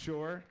 I'm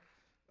sure.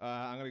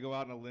 I'm going to go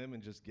out on a limb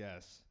and just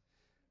guess.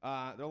 There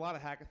are a lot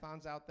of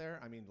hackathons out there.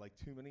 I mean, like,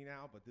 too many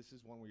now, but this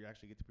is one where you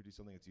actually get to produce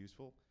something that's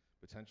useful,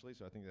 potentially,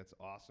 so I think that's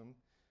awesome.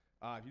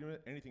 If you do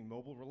anything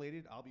mobile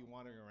related, I'll be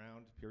wandering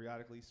around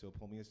periodically, so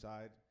pull me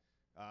aside,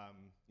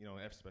 you know,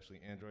 especially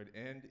Android.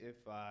 And if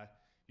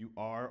you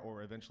are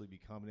or eventually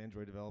become an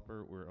Android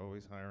developer, we're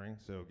always hiring,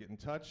 so get in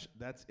touch.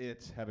 That's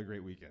it. Have a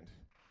great weekend.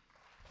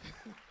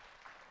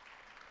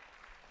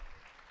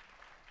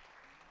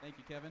 Thank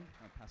you, Kevin.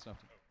 I'll pass it off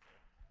to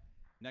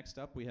Next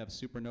up, we have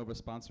Supernova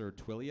sponsor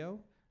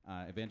Twilio,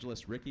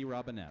 Evangelist Ricky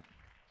Robinette.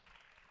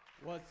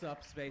 What's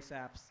up,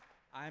 SpaceApps?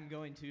 I'm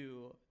going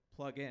to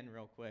plug in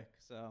real quick.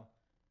 So,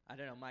 I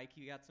don't know, Mike,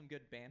 you got some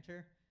good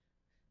banter?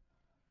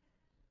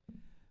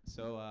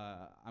 So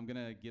I'm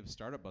gonna give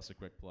Startup Bus a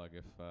quick plug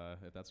if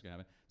that's gonna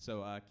happen.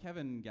 So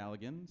Kevin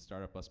Galligan,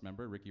 Startup Bus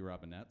member, Ricky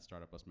Robinette,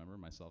 Startup Bus member,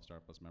 myself,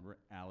 Startup Bus member,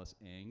 Alice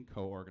Ng,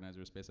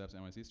 co-organizer of SpaceApps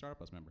NYC, Startup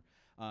Bus member.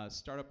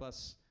 Startup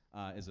Bus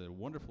is a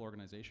wonderful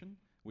organization.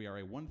 We are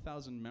a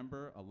 1,000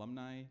 member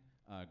alumni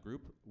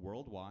group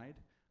worldwide.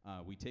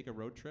 We take a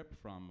road trip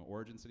from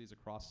origin cities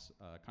across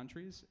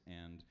countries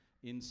and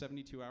in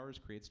 72 hours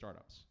create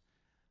startups.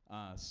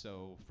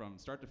 So from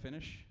start to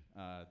finish,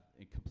 a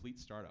complete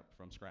startup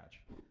from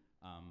scratch.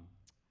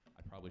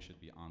 I probably should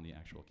be on the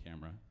actual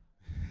camera.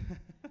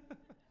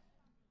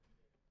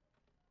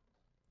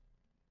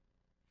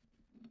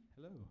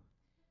 Hello.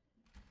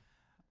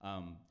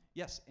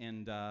 Yes,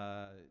 and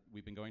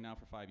we've been going now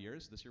for 5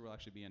 years. This year we'll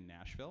actually be in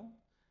Nashville.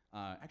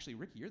 Actually,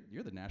 Ricky,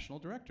 you're the national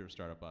director of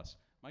Startup Bus.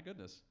 My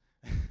goodness.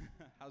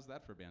 How's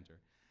that for banter?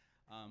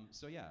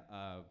 So yeah,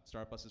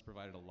 Startup Bus has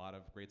provided a lot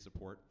of great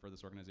support for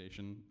this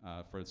organization,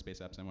 for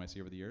SpaceApps NYC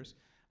over the years.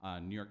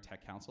 New York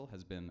Tech Council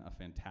has been a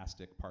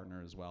fantastic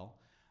partner as well.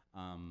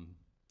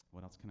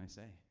 What else can I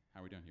say? How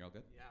are we doing? You all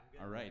good? Yeah, I'm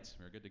good. All right,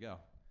 we're good to go.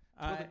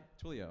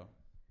 Twilio.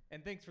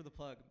 And thanks for the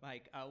plug,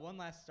 Mike. One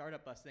last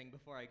Startup Bus thing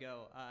before I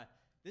go.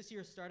 This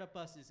year's Startup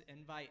Bus is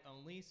invite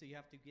only, so you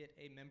have to get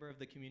a member of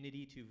the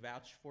community to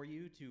vouch for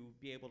you to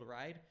be able to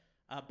ride.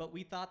 But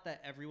we thought that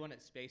everyone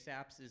at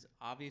SpaceApps is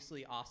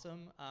obviously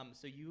awesome,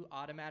 so you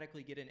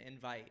automatically get an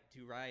invite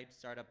to ride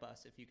Startup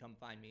Bus if you come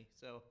find me.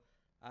 So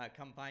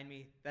come find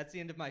me. That's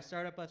the end of my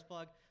Startup Bus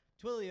plug.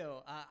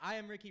 Twilio. I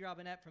am Ricky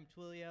Robinette from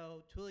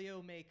Twilio.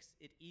 Twilio makes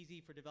it easy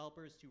for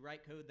developers to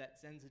write code that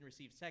sends and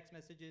receives text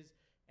messages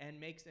and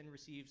makes and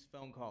receives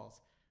phone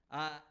calls.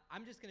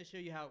 I'm just going to show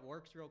you how it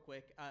works real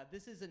quick.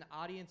 This is an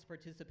audience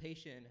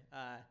participation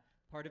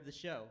part of the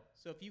show.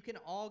 So if you can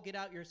all get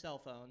out your cell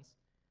phones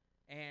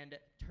and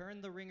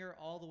turn the ringer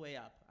all the way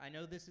up. I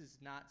know this is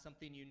not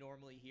something you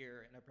normally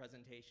hear in a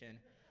presentation.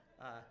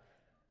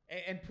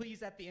 And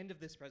please, at the end of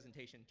this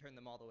presentation, turn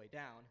them all the way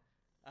down.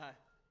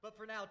 But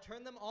for now,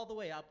 turn them all the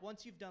way up.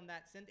 Once you've done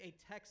that, send a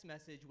text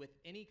message with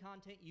any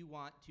content you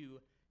want to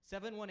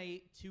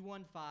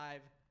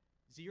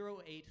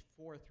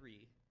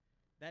 718-215-0843.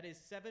 That is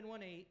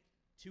 718-215-0843.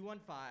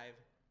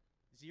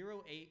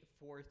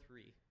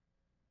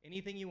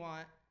 Anything you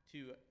want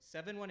to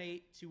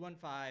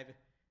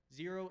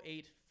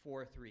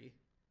 718-215-0843.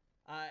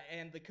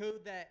 And the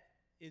code that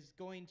is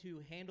going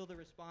to handle the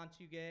response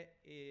you get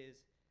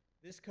is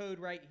this code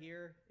right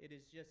here. It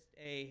is just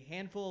a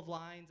handful of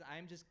lines.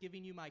 I'm just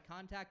giving you my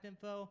contact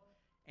info,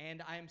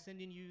 and I am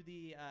sending you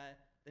the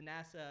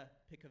NASA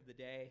pick of the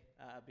day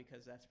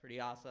because that's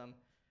pretty awesome.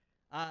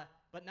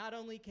 But not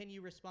only can you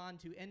respond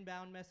to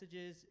inbound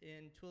messages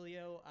in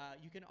Twilio,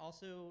 you can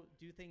also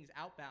do things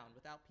outbound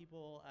without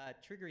people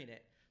triggering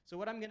it. So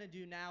what I'm going to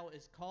do now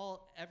is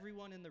call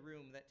everyone in the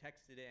room that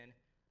texted in,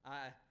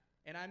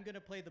 and I'm going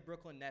to play the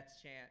Brooklyn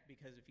Nets chant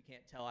because if you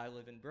can't tell, I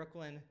live in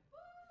Brooklyn.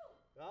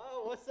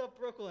 Oh, what's up,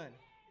 Brooklyn?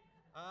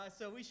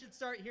 So we should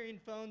start hearing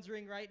phones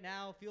ring right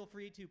now. Feel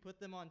free to put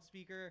them on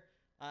speaker.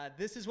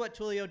 This is what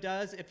Twilio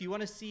does. If you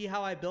want to see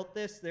how I built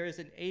this, there is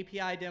an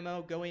API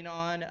demo going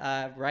on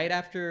right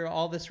after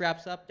all this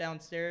wraps up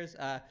downstairs.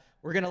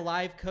 We're going to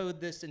live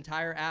code this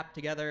entire app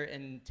together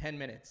in 10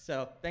 minutes.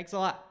 So thanks a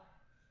lot.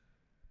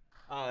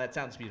 Oh, that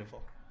sounds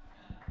beautiful.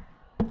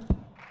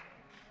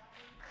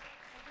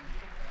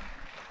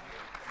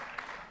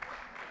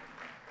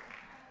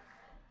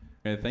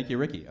 Okay, thank you,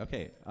 Ricky.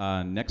 Okay,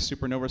 next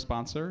Supernova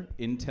sponsor,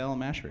 Intel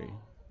Mashery.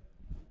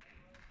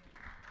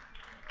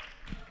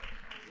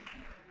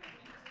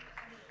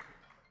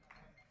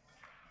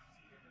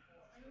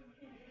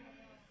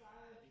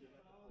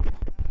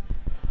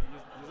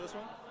 Use this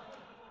one? All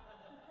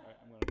right,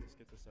 I'm going to just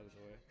get this out of the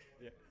way.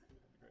 Yeah,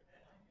 great.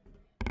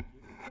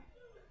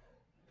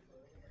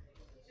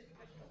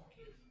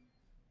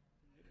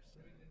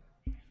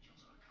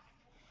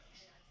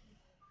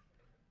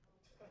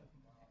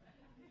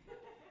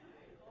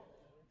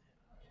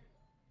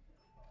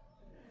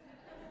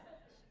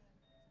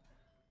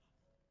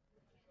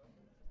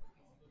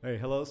 Hey,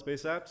 hello,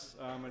 SpaceApps.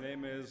 My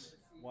name is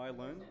Lin, and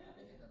let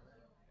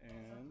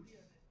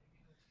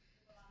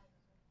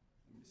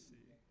me see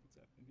what's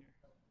happening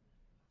here.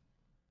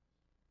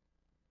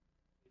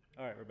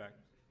 All right, we're back.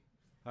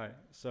 Hi,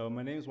 so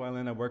my name is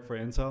Lin. I work for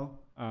Intel.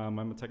 I'm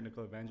a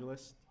technical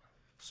evangelist.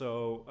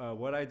 So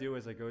what I do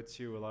is I go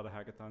to a lot of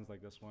hackathons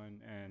like this one,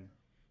 and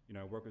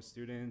work with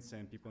students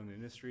and people in the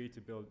industry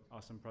to build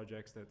awesome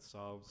projects that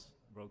solves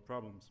world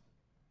problems.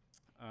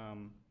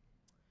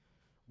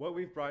 What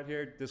we've brought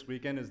here this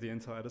weekend is the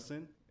Intel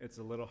Edison. It's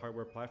a little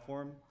hardware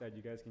platform that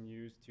you guys can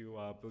use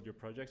to build your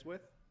projects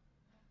with.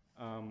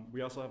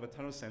 We also have a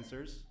ton of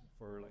sensors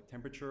for like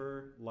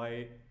temperature,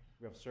 light.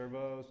 We have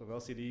servos, we have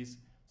LCDs.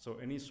 So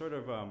any sort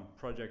of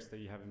projects that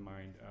you have in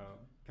mind,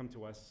 come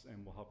to us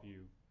and we'll help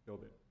you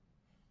build it.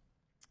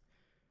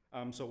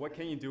 So what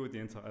can you do with the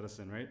Intel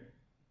Edison, right?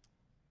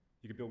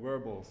 You can build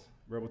wearables,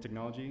 wearable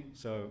technology,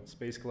 so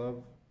space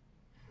glove.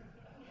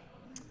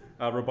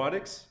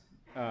 Robotics.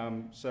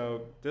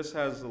 So this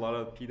has a lot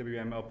of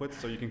PWM outputs,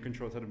 so you can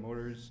control a ton of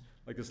motors,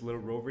 like this little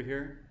rover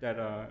here that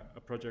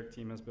a project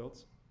team has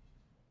built.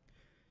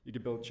 You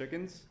can build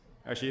chickens.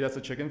 Actually, that's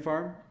a chicken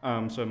farm.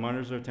 So it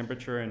monitors their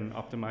temperature and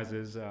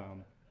optimizes the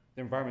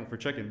environment for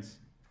chickens.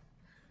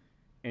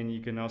 And you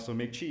can also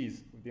make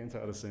cheese with the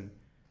Intel Edison.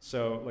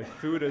 So like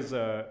food is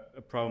a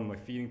problem,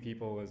 like feeding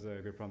people is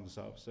a good problem to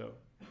solve. So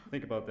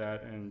think about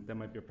that, and that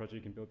might be a project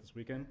you can build this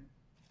weekend.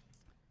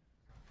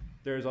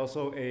 There's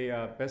also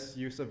a Best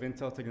Use of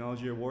Intel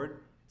Technology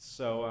Award.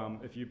 So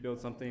if you build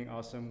something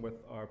awesome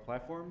with our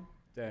platform,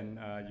 then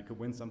you could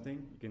win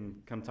something. You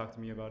can come talk to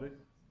me about it.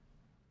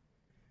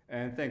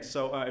 And thanks.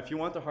 So if you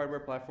want the hardware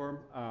platform,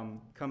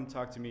 come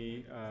talk to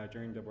me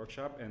during the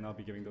workshop, and I'll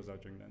be giving those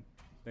out during then.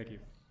 Thank you.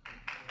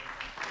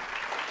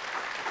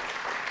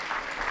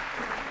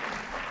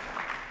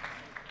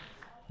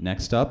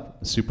 Next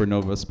up,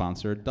 Supernova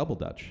sponsor Double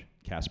Dutch,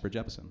 Casper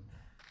Jeppesen.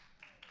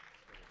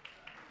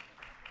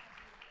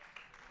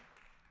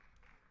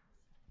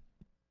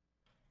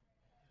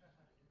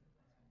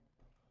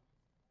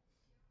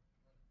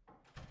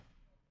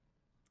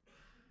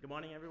 Good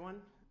morning,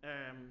 everyone.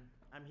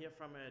 I'm here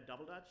from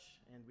Double Dutch,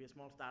 and we're a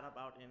small startup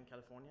out in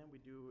California. We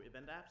do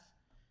event apps,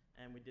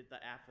 and we did the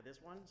app for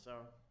this one.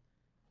 So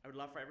I would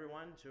love for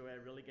everyone to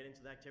really get into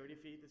the activity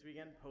feed this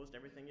weekend, post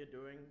everything you're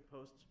doing,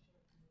 post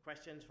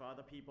questions for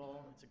other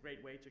people. It's a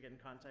great way to get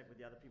in contact with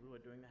the other people who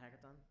are doing the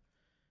hackathon.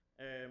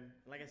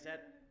 Like I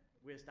said,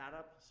 we're a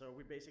startup, so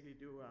we basically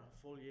do a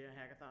full year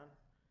hackathon.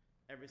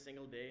 Every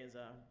single day is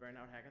a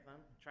burnout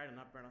hackathon. Try to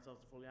not burn ourselves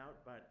fully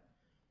out, but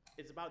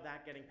it's about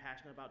that, getting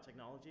passionate about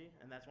technology,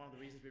 and that's one of the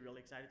reasons we're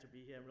really excited to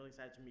be here. I'm really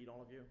excited to meet all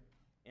of you.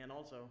 And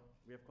also,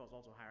 we of course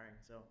also hiring.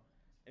 So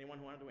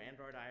anyone who want to do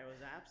Android,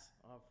 iOS apps,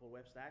 or full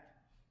web stack,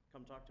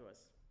 come talk to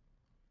us.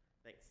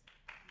 Thanks.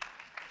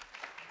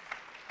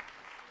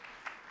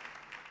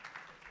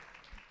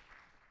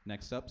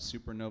 Next up,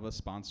 Supernova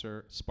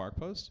sponsor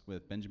SparkPost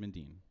with Benjamin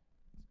Dean.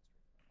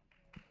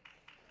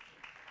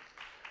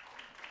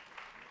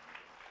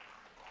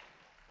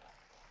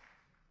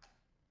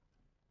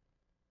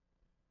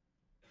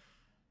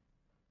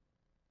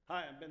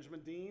 Hi, I'm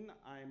Benjamin Dean.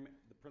 I'm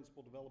the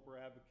Principal Developer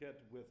Advocate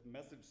with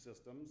Message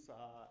Systems.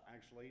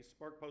 Actually,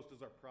 SparkPost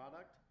is our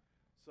product.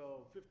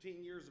 So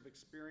 15 years of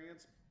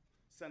experience,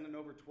 sending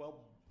over 12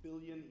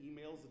 billion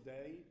emails a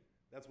day.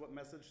 That's what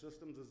Message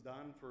Systems has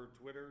done for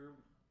Twitter,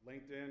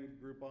 LinkedIn,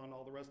 Groupon,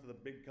 all the rest of the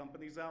big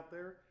companies out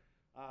there.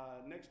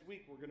 Next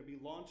week, we're going to be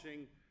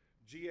launching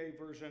GA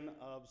version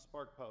of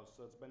SparkPost.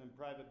 So it's been in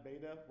private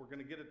beta. We're going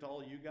to get it to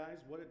all you guys.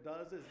 What it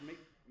does is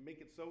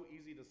make it so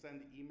easy to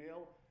send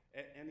email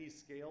at any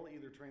scale,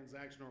 either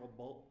transactional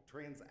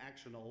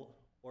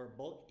or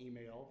bulk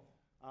email.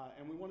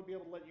 And we want to be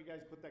able to let you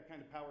guys put that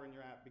kind of power in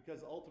your app, because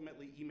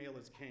ultimately email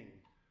is king.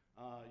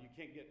 You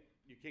can't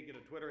get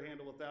a Twitter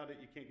handle without it.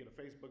 You can't get a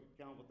Facebook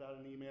account without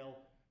an email.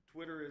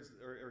 Twitter is,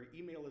 or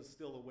email is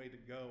still a way to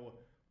go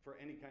for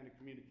any kind of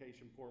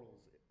communication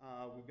portals.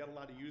 We've got a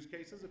lot of use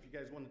cases. If you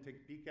guys want to take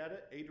a peek at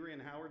it,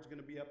 Adrian Howard's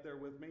going to be up there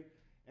with me,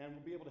 and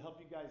we'll be able to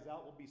help you guys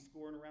out. We'll be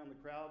scoring around the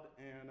crowd,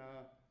 and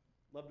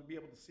love to be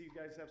able to see you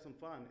guys have some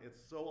fun.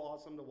 It's so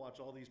awesome to watch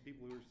all these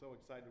people who are so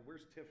excited.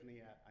 Where's Tiffany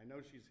at? I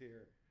know she's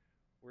here.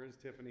 Where is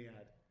Tiffany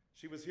at?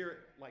 She was here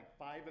at like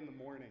 5 in the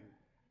morning.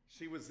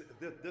 She was,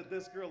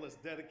 this girl is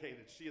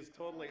dedicated. She is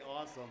totally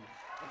awesome.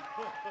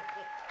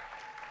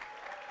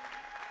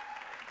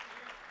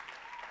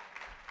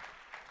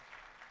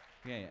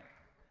 Okay,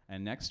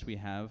 and next we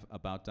have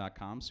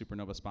About.com,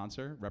 Supernova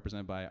sponsor,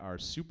 represented by our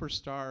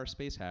superstar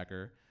space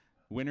hacker,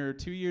 winner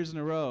 2 years in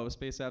a row of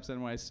SpaceApps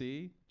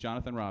NYC,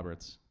 Jonathan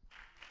Roberts.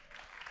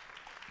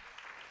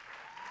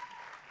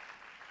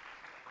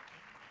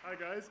 Hi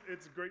guys,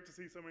 it's great to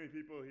see so many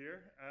people here.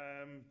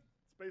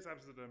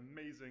 SpaceApps is an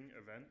amazing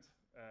event.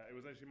 It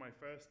was actually my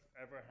first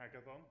ever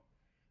hackathon,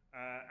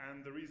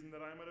 and the reason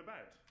that I'm at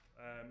About.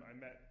 I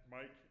met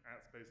Mike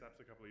at SpaceApps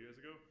a couple of years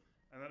ago,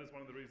 and that is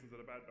one of the reasons that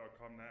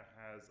About.com now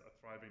has a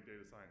thriving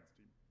data science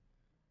team.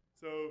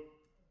 So,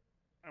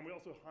 and we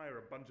also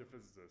hire a bunch of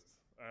physicists.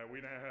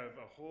 We now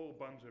have a whole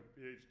bunch of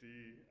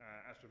PhD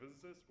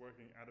astrophysicists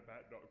working at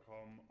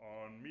About.com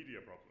on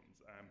media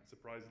problems.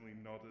 Surprisingly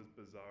not as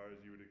bizarre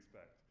as you would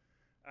expect.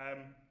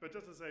 But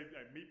just to say,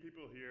 meet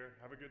people here,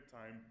 have a good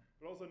time,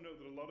 but also note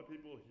that a lot of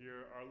people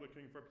here are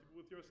looking for people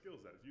with your skill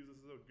sets. Use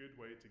this as a good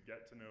way to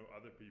get to know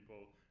other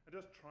people and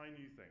just try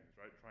new things,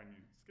 right? Try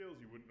new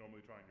skills you wouldn't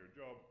normally try in your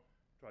job.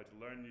 Try to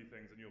learn new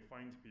things, and you'll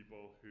find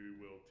people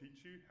who will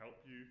teach you,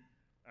 help you,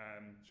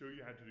 show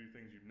you how to do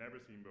things you've never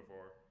seen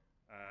before,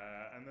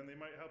 and then they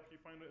might help you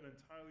find an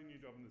entirely new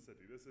job in the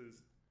city. This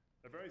is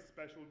a very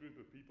special group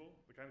of people,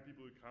 the kind of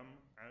people who come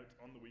out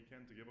on the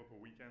weekend to give up a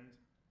weekend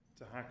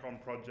to hack on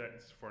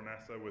projects for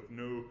NASA with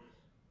no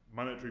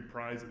monetary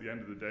prize at the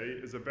end of the day.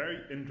 Is a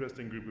very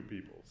interesting group of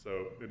people.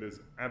 So it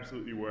is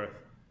absolutely worth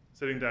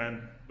sitting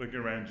down, looking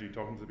around you,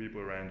 talking to the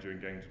people around you,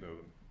 and getting to know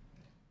them.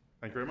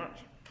 Thank you very much.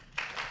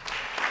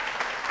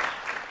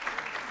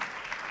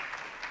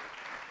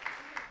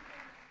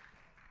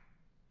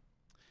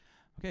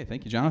 Okay,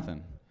 thank you,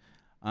 Jonathan.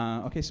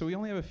 Okay, so we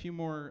only have a few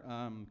more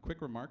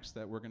quick remarks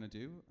that we're going to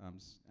do.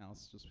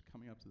 Alice is just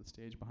coming up to the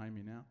stage behind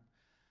me now.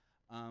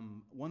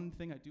 One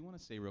thing I do want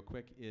to say real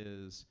quick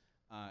is,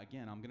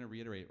 again, I'm going to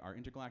reiterate, our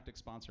intergalactic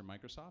sponsor,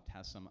 Microsoft,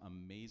 has some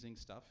amazing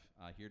stuff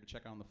here to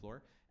check out on the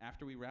floor.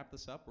 After we wrap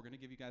this up, we're going to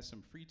give you guys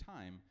some free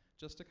time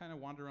just to kind of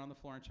wander around the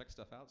floor and check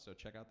stuff out. So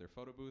check out their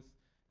photo booth,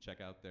 check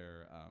out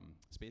their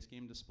space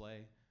game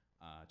display,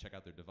 check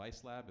out their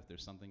device lab if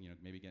there's something,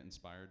 maybe get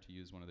inspired to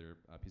use one of their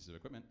pieces of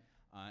equipment.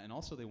 And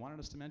also, they wanted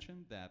us to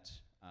mention that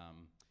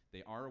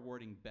they are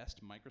awarding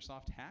Best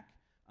Microsoft Hack.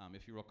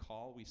 If you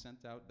recall, we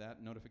sent out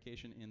that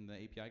notification in the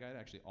API guide.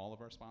 Actually, all of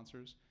our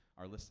sponsors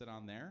are listed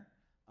on there.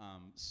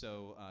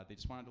 So they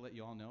just wanted to let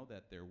you all know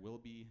that there will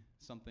be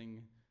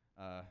something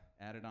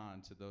added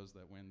on to those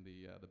that win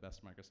the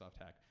Best Microsoft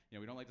Hack.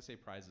 We don't like to say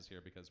prizes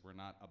here because we're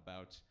not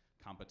about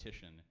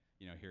competition,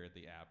 here at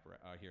the app,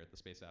 here at the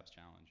SpaceApps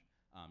Challenge.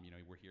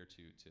 We're here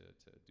to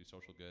do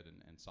social good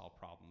and solve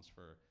problems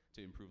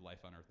to improve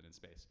life on Earth and in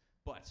space.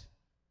 But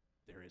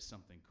there is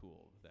something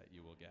cool that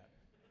you will get.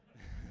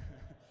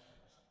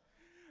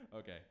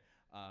 Okay,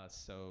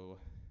 So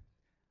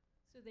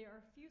there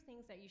are a few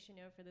things that you should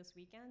know for this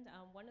weekend.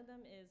 One of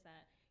them is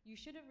that You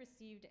should have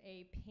received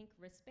a pink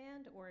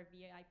wristband or a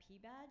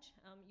VIP badge.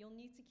 You'll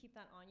need to keep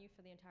that on you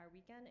for the entire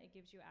weekend. It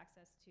gives you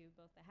access to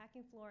both the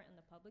hacking floor and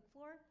the public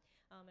floor.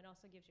 It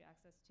also gives you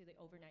access to the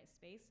overnight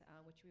space,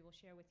 which we will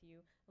share with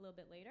you a little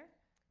bit later.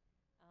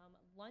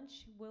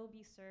 Lunch will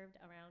be served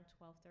around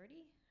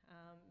 12:30.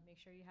 Make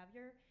sure you have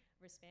your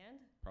wristband.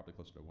 Probably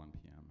closer to 1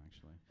 p.m.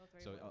 actually.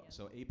 12:30 So, 1 p.m.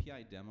 so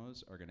API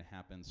demos are going to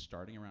happen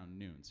starting around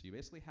noon. So you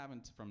basically have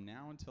from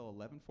now until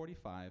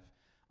 11:45.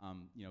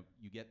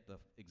 You get the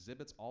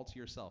exhibits all to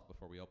yourself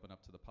before we open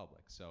up to the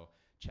public. So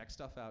check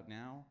stuff out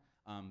now.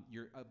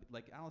 You're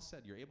like Alice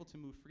said, you're able to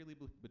move freely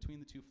between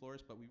the two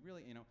floors, but we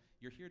really,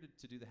 you're here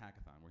to do the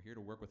hackathon. We're here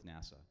to work with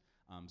NASA.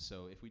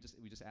 So if we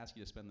just ask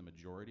you to spend the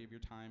majority of your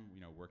time,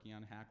 working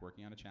on a hack,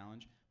 working on a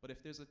challenge. But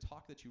if there's a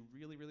talk that you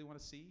really, really want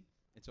to see,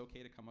 it's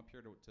okay to come up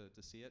here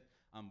to see it.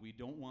 We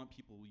don't want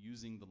people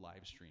using the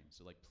live stream.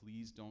 So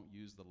please don't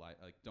use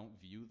don't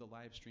view the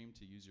live stream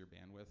to use your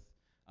bandwidth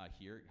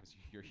here, because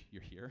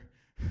you're here.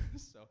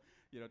 So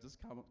just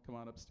come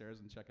on upstairs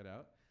and check it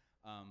out.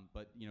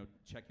 But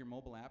check your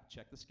mobile app,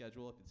 check the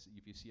schedule.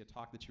 If you see a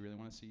talk that you really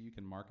want to see, you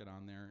can mark it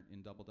on there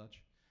in Double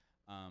Dutch.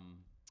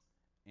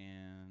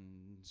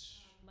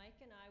 Mike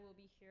and I will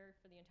be here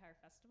for the entire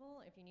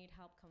festival. If you need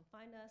help, come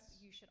find us.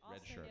 You should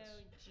Red also shirts.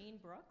 know Jean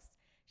Brooks.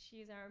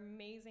 She's our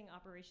amazing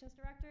operations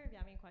director. If you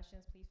have any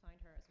questions, please find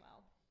her as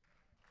well.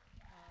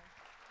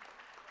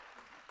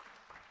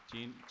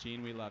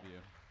 Jean, we love you.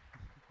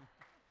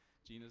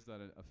 Jean has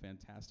done a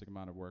fantastic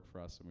amount of work for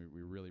us, and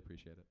we really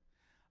appreciate it.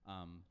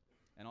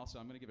 And also,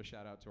 I'm going to give a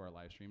shout out to our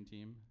live stream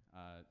team.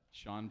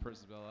 Sean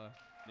Percivilla,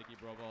 Nikki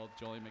Brovold,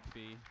 Jolie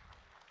McPhee.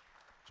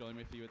 Jolie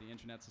McPhee with the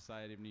Internet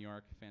Society of New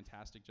York.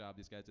 Fantastic job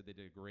these guys did. They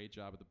did a great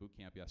job at the boot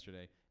camp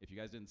yesterday. If you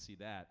guys didn't see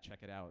that, check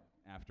it out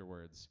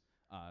afterwards.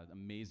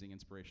 Amazing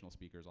inspirational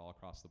speakers all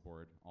across the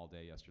board all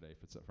day yesterday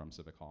from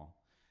Civic Hall.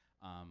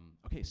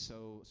 Okay,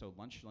 so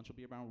lunch will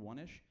be around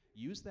 1-ish.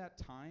 Use that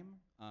time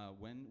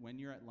when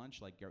you're at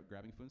lunch,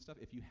 grabbing food and stuff.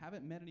 If you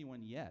haven't met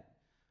anyone yet,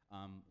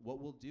 what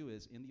we'll do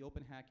is in the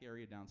open hack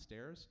area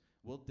downstairs,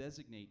 we'll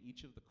designate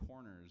each of the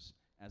corners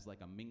as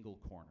a mingle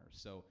corner.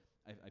 So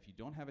if you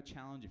don't have a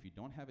challenge, if you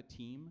don't have a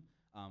team,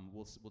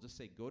 we'll just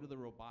say go to the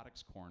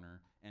robotics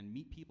corner and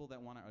meet people that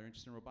are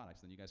interested in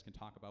robotics. Then you guys can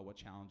talk about what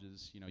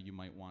challenges you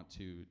might want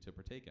to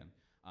partake in.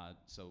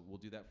 So we'll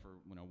do that for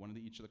one of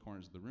each of the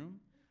corners of the room.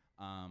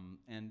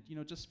 And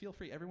just feel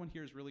free. Everyone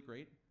here is really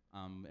great.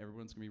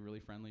 Everyone's gonna be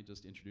really friendly.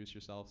 Just introduce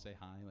yourself, say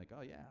hi,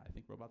 oh yeah, I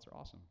think robots are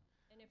awesome.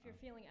 And if you're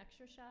feeling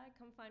extra shy,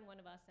 come find one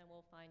of us and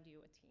we'll find you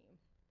a team.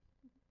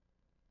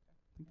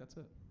 I think that's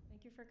it.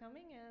 Thank you for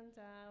coming, and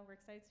we're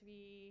excited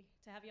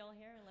to have you all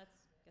here, and let's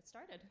get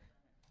started.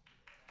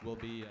 We'll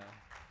be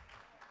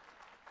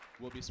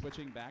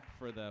switching back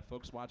for the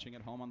folks watching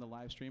at home on the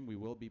live stream. We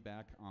will be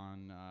back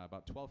on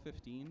about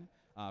 12:15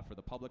 for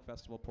the public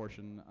festival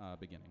portion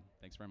beginning.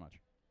 Thanks very much.